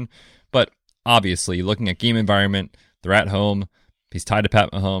situation. But obviously, looking at game environment, they're at home. He's tied to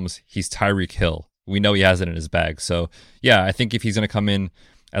Pat Mahomes. He's Tyreek Hill. We know he has it in his bag. So, yeah, I think if he's going to come in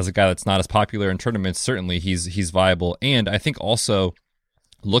as a guy that's not as popular in tournaments, certainly he's viable. And I think also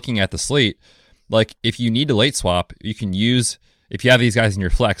looking at the slate, like if you need a late swap, you can use, if you have these guys in your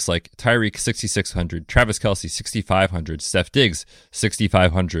flex, like Tyreek 6,600, Travis Kelce 6,500, Steph Diggs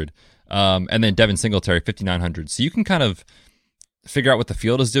 6,500, and then Devin Singletary 5,900. So you can kind of figure out what the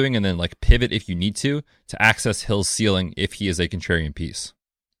field is doing and then like pivot if you need to access Hill's ceiling if he is a contrarian piece.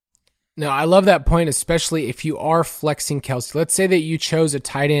 No, I love that point, especially if you are flexing Kelce. Let's say that you chose a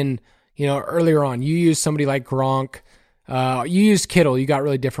tight end, earlier on. You use somebody like Gronk, you used Kittle, you got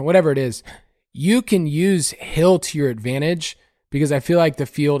really different, whatever it is. You can use Hill to your advantage because I feel like the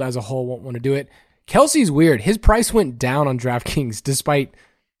field as a whole won't want to do it. Kelce's weird. His price went down on DraftKings despite,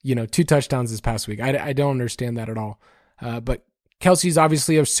 2 touchdowns this past week. I don't understand that at all. But Kelce's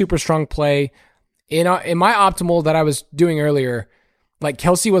obviously a super strong play. In my optimal that I was doing earlier, like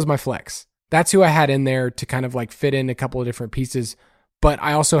Kelce was my flex. That's who I had in there to kind of like fit in a couple of different pieces. But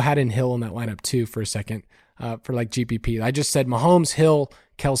I also had in Hill in that lineup too for a second for like GPP. I just said Mahomes, Hill,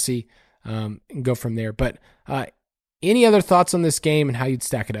 Kelce, and go from there. But any other thoughts on this game and how you'd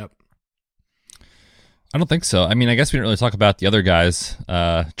stack it up? I don't think so. I mean, I guess we didn't really talk about the other guys,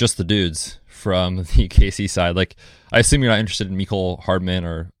 just the dudes from the KC side. Like, I assume you're not interested in Mecole Hardman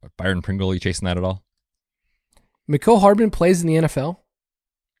or Byron Pringle. Are you chasing that at all? Mecole Hardman plays in the NFL?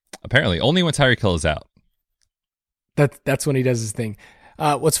 Apparently. Only when Tyreek Hill is out. That's when he does his thing.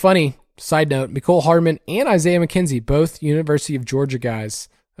 What's funny, side note, Mecole Hardman and Isaiah McKenzie, both University of Georgia guys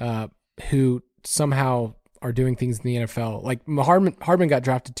who somehow are doing things in the NFL. Like Hardman got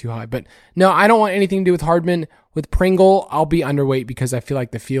drafted too high. But no, I don't want anything to do with Hardman. With Pringle, I'll be underweight because I feel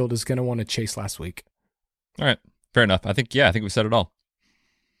like the field is going to want to chase last week. All right. Fair enough. I think we said it all.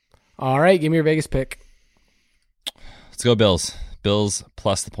 All right. Give me your Vegas pick. Let's go Bills. Bills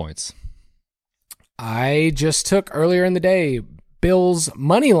plus the points. I just took earlier in the day Bills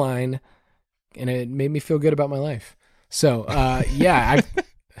money line, and it made me feel good about my life. So, yeah,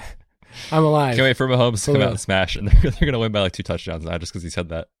 I'm alive. Can't wait for Mahomes to come out and smash, and they're going to win by like 2 touchdowns now just because he said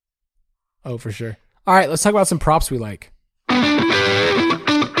that. Oh, for sure. All right, let's talk about some props we like.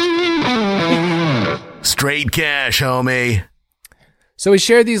 Straight cash, homie. So we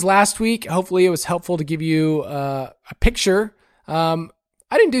shared these last week. Hopefully it was helpful to give you a picture. I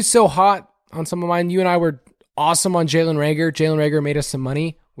didn't do so hot on some of mine. You and I were awesome on Jalen Reagor. Jalen Reagor made us some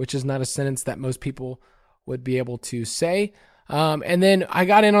money, which is not a sentence that most people would be able to say. And then I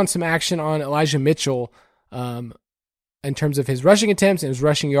got in on some action on Elijah Mitchell in terms of his rushing attempts and his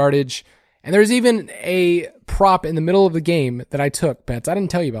rushing yardage. And there's even a prop in the middle of the game that I took, Bets. I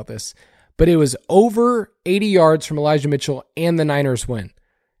didn't tell you about this, but it was over 80 yards from Elijah Mitchell and the Niners win.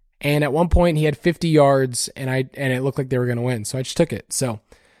 And at one point he had 50 yards and it looked like they were going to win. So I just took it. So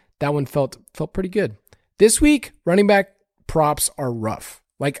that one felt pretty good. This week, running back props are rough.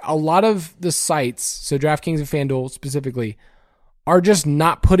 Like a lot of the sites, so DraftKings and FanDuel specifically, are just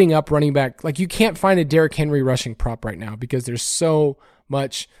not putting up running back. Like you can't find a Derrick Henry rushing prop right now because there's so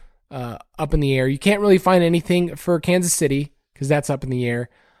much up in the air. You can't really find anything for Kansas City because that's up in the air.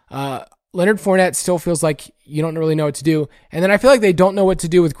 Leonard Fournette still feels like you don't really know what to do. And then I feel like they don't know what to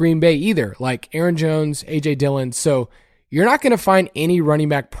do with Green Bay either, like Aaron Jones, A.J. Dillon. So you're not going to find any running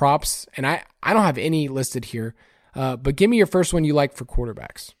back props, and I don't have any listed here. But give me your first one you like for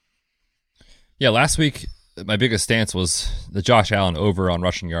quarterbacks. Yeah, last week my biggest stance was the Josh Allen over on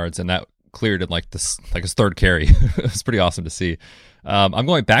rushing yards, and that cleared in like his third carry. It was pretty awesome to see. I'm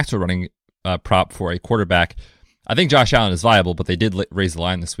going back to a running prop for a quarterback. I think Josh Allen is viable, but they did raise the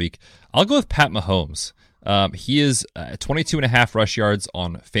line this week. I'll go with Pat Mahomes. He is 22.5 rush yards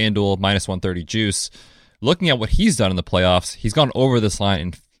on FanDuel, minus 130 juice. Looking at what he's done in the playoffs, he's gone over this line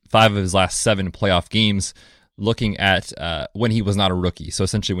in 5 of his last 7 playoff games, looking at when he was not a rookie, so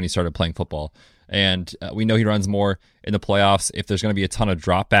essentially when he started playing football. And we know he runs more in the playoffs. If there's going to be a ton of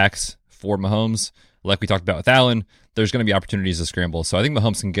dropbacks for Mahomes, like we talked about with Allen, there's going to be opportunities to scramble. So I think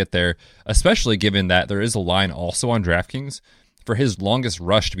Mahomes can get there, especially given that there is a line also on DraftKings for his longest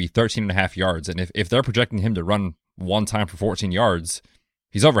rush to be 13.5 yards. And if they're projecting him to run one time for 14 yards,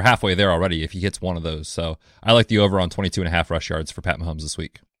 he's over halfway there already if he hits one of those. So I like the over on 22.5 rush yards for Pat Mahomes this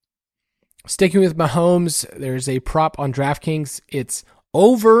week. Sticking with Mahomes, there's a prop on DraftKings. It's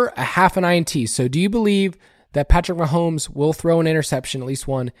over a half an INT. So do you believe that Patrick Mahomes will throw an interception, at least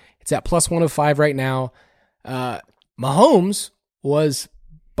one? It's at plus 105 right now. Mahomes was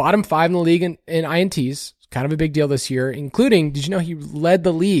bottom 5 in the league in INTs. Kind of a big deal this year, including, did you know he led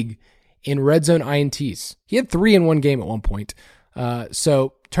the league in red zone INTs? He had 3 in one game at one point.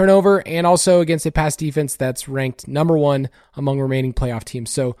 So turnover and also against a pass defense that's ranked number 1 among remaining playoff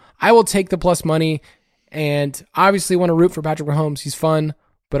teams. So I will take the plus money and obviously want to root for Patrick Mahomes. He's fun,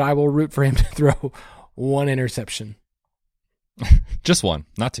 but I will root for him to throw one interception. Just one,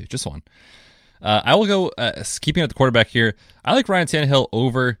 not two, just one. I will go, keeping at the quarterback here, I like Ryan Tannehill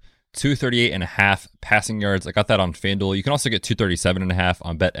over 238.5 passing yards. I got that on FanDuel. You can also get 237.5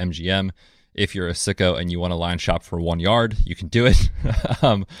 on BetMGM. If you're a sicko and you want to line shop for 1 yard, you can do it.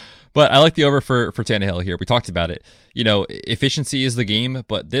 But I like the over for Tannehill here. We talked about it. You know, efficiency is the game,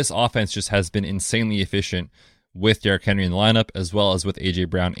 but this offense just has been insanely efficient with Derrick Henry in the lineup, as well as with A.J.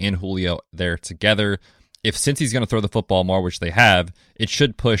 Brown and Julio there together. If Cincy's going to throw the football more, which they have, it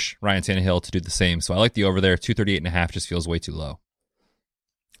should push Ryan Tannehill to do the same. So I like the over there. 238.5 just feels way too low.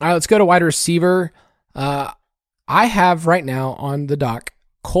 All right, let's go to wide receiver. I have right now on the dock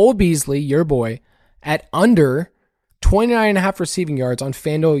Cole Beasley, your boy, at under 29.5 receiving yards on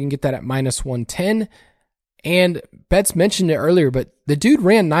FanDuel. You can get that at minus 110. And Betts mentioned it earlier, but the dude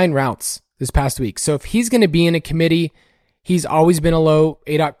ran 9 routes this past week. So if he's going to be in a committee, he's always been a low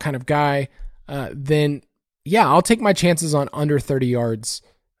ADOT kind of guy, then yeah, I'll take my chances on under 30 yards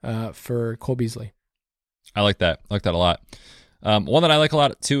for Cole Beasley. I like that. I like that a lot. One that I like a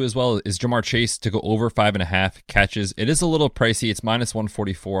lot too as well is Jamar Chase to go over 5.5 catches. It is a little pricey. It's minus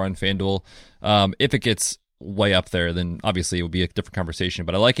 144 on FanDuel. If it gets way up there, then obviously it would be a different conversation,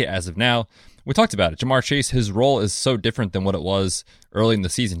 but I like it as of now. We talked about it. Jamar Chase, his role is so different than what it was early in the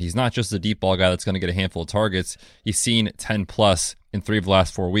season. He's not just a deep ball guy that's going to get a handful of targets. He's seen 10 plus in 3 of the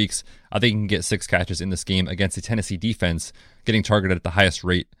last 4 weeks. I think he can get 6 catches in this game against the Tennessee defense, getting targeted at the highest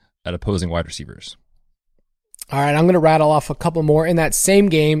rate at opposing wide recievers. All right, I'm going to rattle off a couple more in that same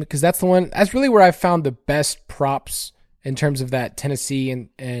game because that's really where I found the best props in terms of that Tennessee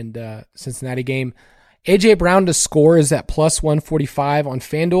and Cincinnati game. A.J. Brown to score is at plus 145 on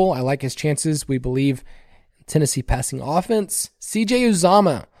FanDuel. I like his chances. We believe Tennessee passing offense. C.J.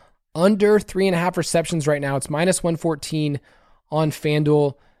 Uzomah under 3.5 receptions right now. It's minus 114 on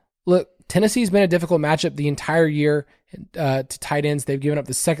FanDuel. Look, Tennessee's been a difficult matchup the entire year to tight ends. They've given up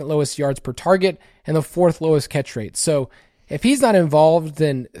the 2nd lowest yards per target and the 4th lowest catch rate. So If he's not involved,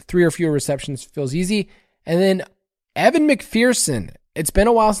 then 3 or fewer receptions feels easy. And then Evan McPherson. It's been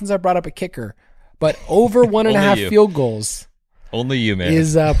a while since I brought up a kicker, but over 1.5 field goals. Only you, man.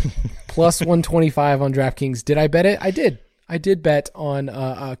 Is plus 125 on DraftKings. Did I bet it? I did. I did bet on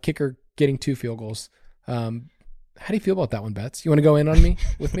a kicker getting 2 field goals. How do you feel about that one, Betts? You want to go in on me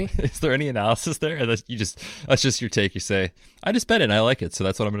with me? Is there any analysis there? Or that's just your take. You say, I just bet it and I like it, so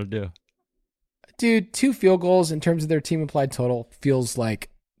that's what I'm going to do. Dude, 2 field goals in terms of their team applied total feels like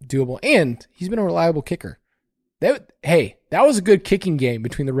doable. And he's been a reliable kicker. That was a good kicking game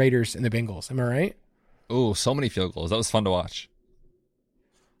between the Raiders and the Bengals. Am I right? Oh, so many field goals. That was fun to watch.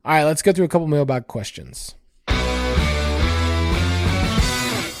 All right, let's go through a couple mailbag questions.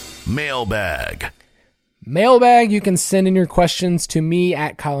 Mailbag. Mailbag, you can send in your questions to me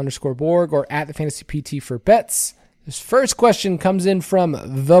at Kyle_Borg or at the Fantasy PT for bets. This first question comes in from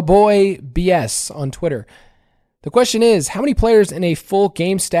the boy BS on Twitter. The question is, how many players in a full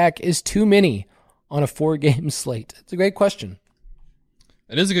game stack is too many on a 4-game slate? It's a great question.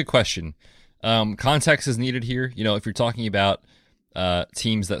 It is a good question. Context is needed here. If you're talking about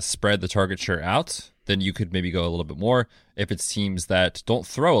teams that spread the target share out, then you could maybe go a little bit more. If it's teams that don't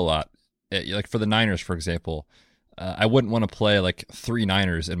throw a lot, like for the Niners, for example, I wouldn't want to play like 3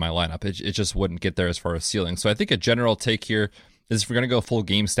 Niners in my lineup. It just wouldn't get there as far as ceiling. So I think a general take here is if we're going to go full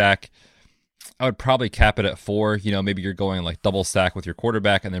game stack, I would probably cap it at 4. Maybe you're going like double stack with your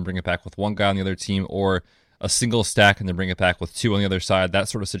quarterback and then bring it back with 1 guy on the other team, or a single stack and then bring it back with 2 on the other side, that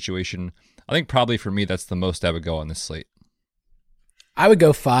sort of situation. I think probably for me, that's the most I would go on this slate. I would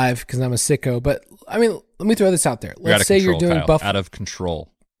go 5 because I'm a sicko. But, I mean, let me throw this out there. Let's say you're doing out of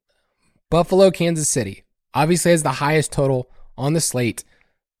control. Buffalo, Kansas City. Obviously has the highest total on the slate.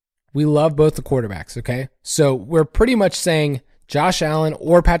 We love both the quarterbacks, okay? So we're pretty much saying Josh Allen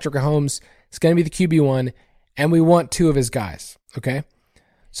or Patrick Mahomes is going to be the QB1, and we want 2 of his guys, okay?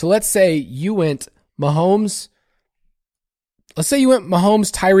 So let's say you went Mahomes. Let's say you went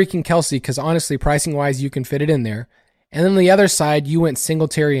Mahomes, Tyreek, and Kelsey, because honestly, pricing-wise, you can fit it in there. And then on the other side, you went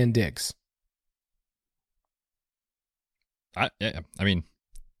Singletary and Diggs. I mean,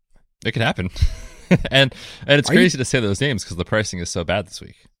 it could happen. and it's crazy to say those names because the pricing is so bad this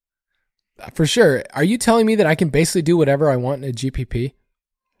week. For sure. Are you telling me that I can basically do whatever I want in a GPP?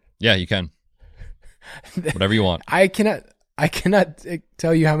 Yeah, you can. Whatever you want. I cannot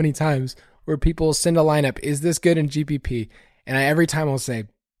tell you how many times where people send a lineup, is this good in GPP? And every time I'll say,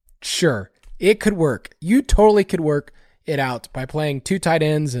 sure, it could work. You totally could work it out by playing 2 tight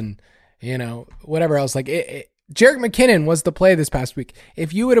ends and, whatever else. Like Jerick McKinnon was the play this past week.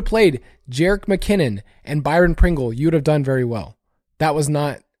 If you would have played Jerick McKinnon and Byron Pringle, you would have done very well. Why was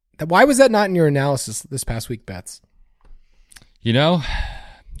that not in your analysis this past week, Betts?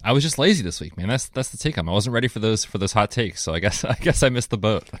 I was just lazy this week, man. That's the take home. I wasn't ready for those hot takes, so I guess I missed the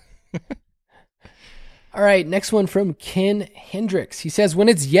boat. All right, next one from Ken Hendricks. He says, when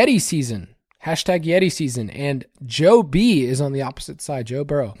it's Yeti season, #Yeti season, and Joe B is on the opposite side, Joe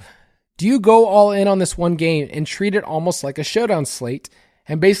Burrow, do you go all in on this one game and treat it almost like a showdown slate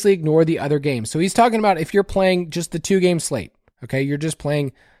and basically ignore the other games? So he's talking about if you're playing just the 2-game slate, okay? You're just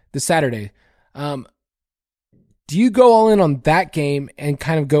playing the Saturday. Do you go all in on that game and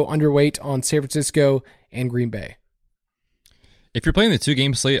kind of go underweight on San Francisco and Green Bay? If you're playing the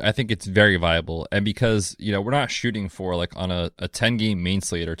 2-game slate, I think it's very viable. And because, we're not shooting for like on a 10-game main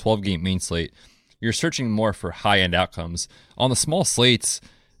slate or 12-game main slate, you're searching more for high-end outcomes. On the small slates,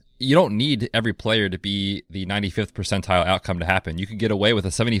 you don't need every player to be the 95th percentile outcome to happen. You could get away with a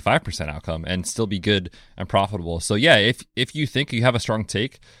 75% outcome and still be good and profitable. So yeah, if you think you have a strong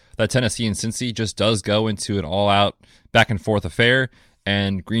take that Tennessee and Cincy just does go into an all-out back and forth affair,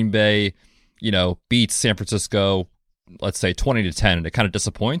 and Green Bay, beats San Francisco, let's say 20-10, and it kind of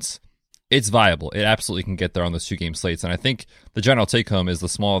disappoints, it's viable. It absolutely can get there on those 2-game slates. And I think the general take-home is the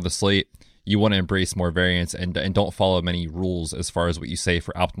smaller the slate, you want to embrace more variance and don't follow many rules as far as what you say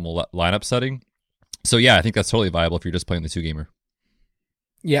for optimal lineup setting. So yeah, I think that's totally viable if you're just playing the 2-gamer.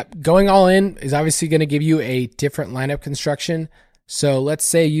 Yep. Going all in is obviously going to give you a different lineup construction. So let's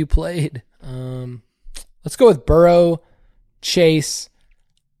say you played, let's go with Burrow, Chase,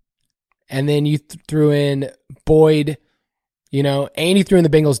 and then you threw in Boyd, and you threw in the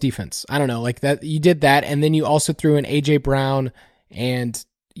Bengals defense. I don't know, like that. You did that, and then you also threw in AJ Brown, and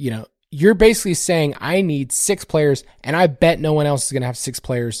you're basically saying I need 6 players, and I bet no one else is going to have 6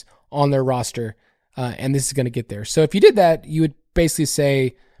 players on their roster, and this is going to get there. So if you did that, you would basically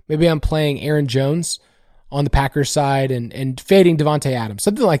say maybe I'm playing Aaron Jones on the Packers side and fading Devontae Adams,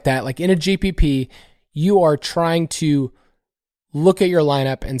 something like that. Like in a GPP, you are trying to look at your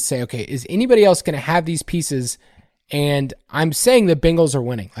lineup and say, okay, is anybody else going to have these pieces And I'm saying the Bengals are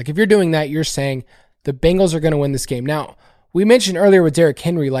winning. Like if you're doing that, you're saying the Bengals are going to win this game. Now, we mentioned earlier with Derrick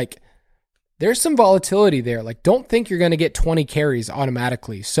Henry, like there's some volatility there. Like don't think you're going to get 20 carries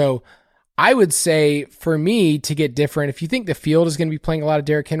automatically. So I would say for me to get different, if you think the field is going to be playing a lot of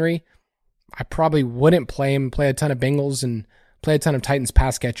Derrick Henry, I probably wouldn't play him, play a ton of Bengals and play a ton of Titans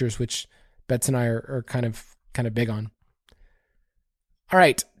pass catchers, which Betts and I are kind of big on. All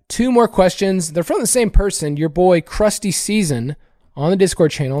right, 2 more questions. They're from the same person, your boy Krusty Season on the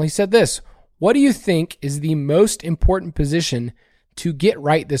Discord channel. He said this: what do you think is the most important position to get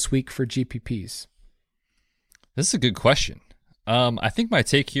right this week for GPPs? This is a good question. I think my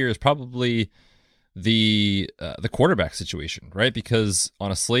take here is probably the quarterback situation, right? Because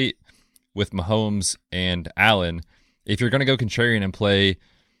on a slate with Mahomes and Allen, if you're going to go contrarian and play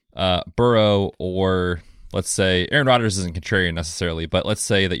Burrow, or let's say Aaron Rodgers isn't contrarian necessarily, but let's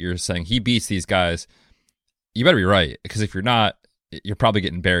say that you're saying he beats these guys, you better be right, because if you're not, you're probably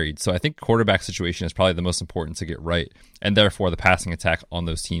getting buried. So I think quarterback situation is probably the most important to get right, and therefore the passing attack on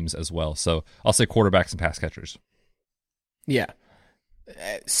those teams as well. So I'll say quarterbacks and pass catchers. Yeah.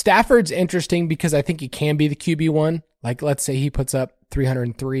 Stafford's interesting because I think he can be the QB1. Like, let's say he puts up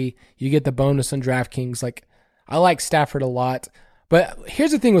 303. You get the bonus on DraftKings. Like, I like Stafford a lot. But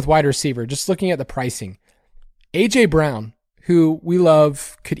here's the thing with wide receiver, just looking at the pricing. A.J. Brown, who we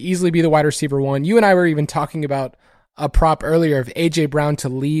love, could easily be the wide receiver 1. You and I were even talking about a prop earlier of A.J. Brown to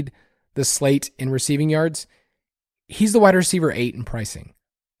lead the slate in receiving yards. He's the wide receiver 8 in pricing.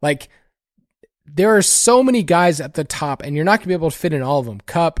 Like, there are so many guys at the top, and you're not going to be able to fit in all of them.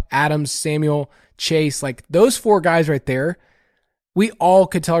 Kupp, Adams, Samuel, Chase, like those 4 guys right there, we all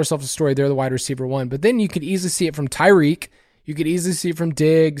could tell ourselves a story. They're the wide receiver 1. But then you could easily see it from Tyreek. You could easily see it from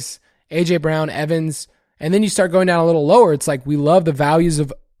Diggs, A.J. Brown, Evans. And then you start going down a little lower. It's like we love the values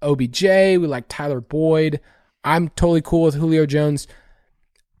of OBJ. We like Tyler Boyd. I'm totally cool with Julio Jones.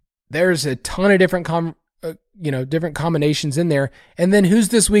 There's a ton of different different combinations in there. And then who's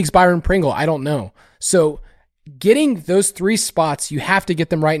this week's Byron Pringle? I don't know. So getting those 3 spots, you have to get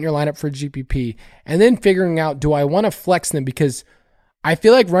them right in your lineup for GPP. And then figuring out, do I want to flex them? Because I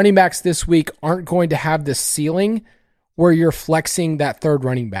feel like running backs this week aren't going to have the ceiling where you're flexing that third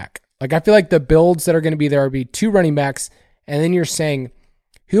running back. Like I feel like the builds that are going to be there will be 2 running backs. And then you're saying,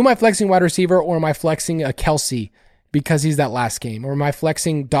 who am I flexing wide receiver, or am I flexing a Kelsey because he's that last game? Or am I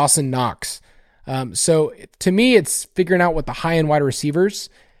flexing Dawson Knox? So to me, it's figuring out what the high-end wide receivers,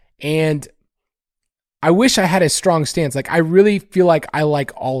 and I wish I had a strong stance. Like I really feel like I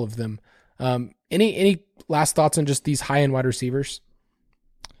like all of them. Any last thoughts on just these high-end wide receivers?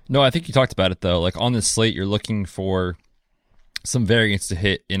 No, I think you talked about it though. Like on this slate, you're looking for some variance to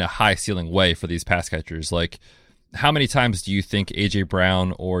hit in a high ceiling way for these pass catchers. Like how many times do you think AJ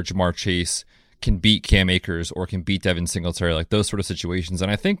Brown or Jamar Chase can beat Cam Akers or can beat Devin Singletary? Like those sort of situations.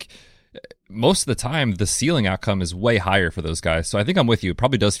 And I think most of the time the ceiling outcome is way higher for those guys. So I think I'm with you. It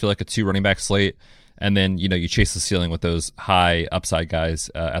probably does feel like a 2 running back slate. And then, you chase the ceiling with those high upside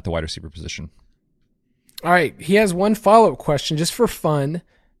guys at the wide receiver position. All right. He has one follow-up question just for fun.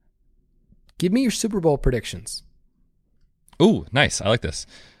 Give me your Super Bowl predictions. Ooh, nice. I like this.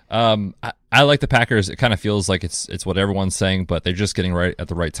 I like the Packers. It kind of feels like it's what everyone's saying, but they're just getting right at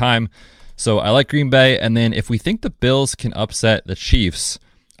the right time. So I like Green Bay. And then if we think the Bills can upset the Chiefs,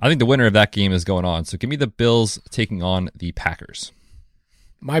 I think the winner of that game is going on. So give me the Bills taking on the Packers.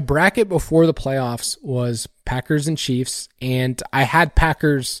 My bracket before the playoffs was Packers and Chiefs, and I had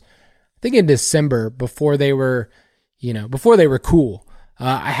Packers, I think in December, before they were cool.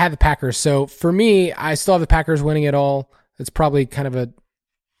 I had the Packers. So for me, I still have the Packers winning it all. It's probably kind of a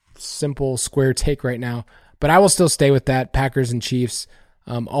simple square take right now, but I will still stay with that, Packers and Chiefs.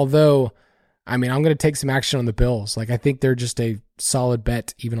 Although, I mean, I'm going to take some action on the Bills. Like I think they're just a solid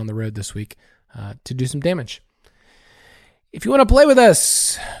bet even on the road this week to do some damage. If you want to play with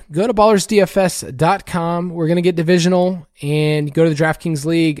us, go to ballersdfs.com. We're going to get divisional and go to the DraftKings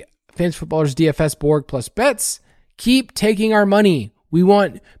League, Fantasy Footballers DFS Borg plus bets. Keep taking our money.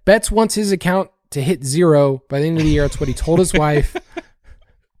 Betts wants his account to hit 0 by the end of the year. That's what he told his wife.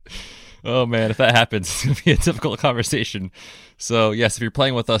 Oh man, if that happens, it's going to be a difficult conversation. So yes, if you're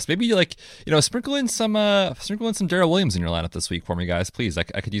playing with us, maybe sprinkle in some Darrell Williams in your lineup this week for me, guys. Please, I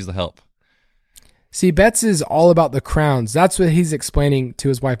could use the help. See, Betts is all about the crowns. That's what he's explaining to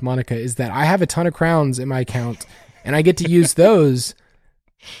his wife, Monica, is that I have a ton of crowns in my account and I get to use those.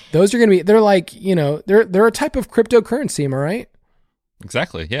 Those are going to be, they're like, they're a type of cryptocurrency. Am I right?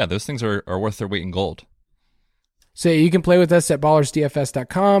 Exactly. Yeah. Those things are worth their weight in gold. So you can play with us at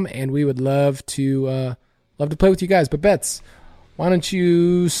ballersdfs.com and we would love to play with you guys. But Betts, why don't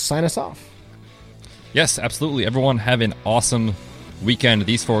you sign us off? Yes, absolutely. Everyone have an awesome weekend.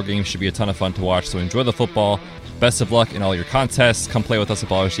 These 4 games should be a ton of fun to watch, so enjoy the football. Best of luck in all your contests. Come play with us at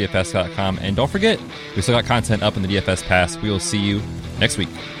ballersdfs.com. And don't forget, we still got content up in the DFS Pass. We will see you next week.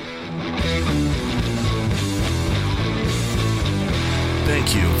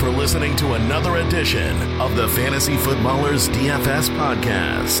 Thank you for listening to another edition of the Fantasy Footballers DFS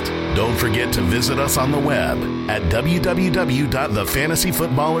podcast. Don't forget to visit us on the web at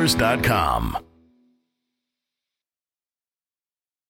www.thefantasyfootballers.com.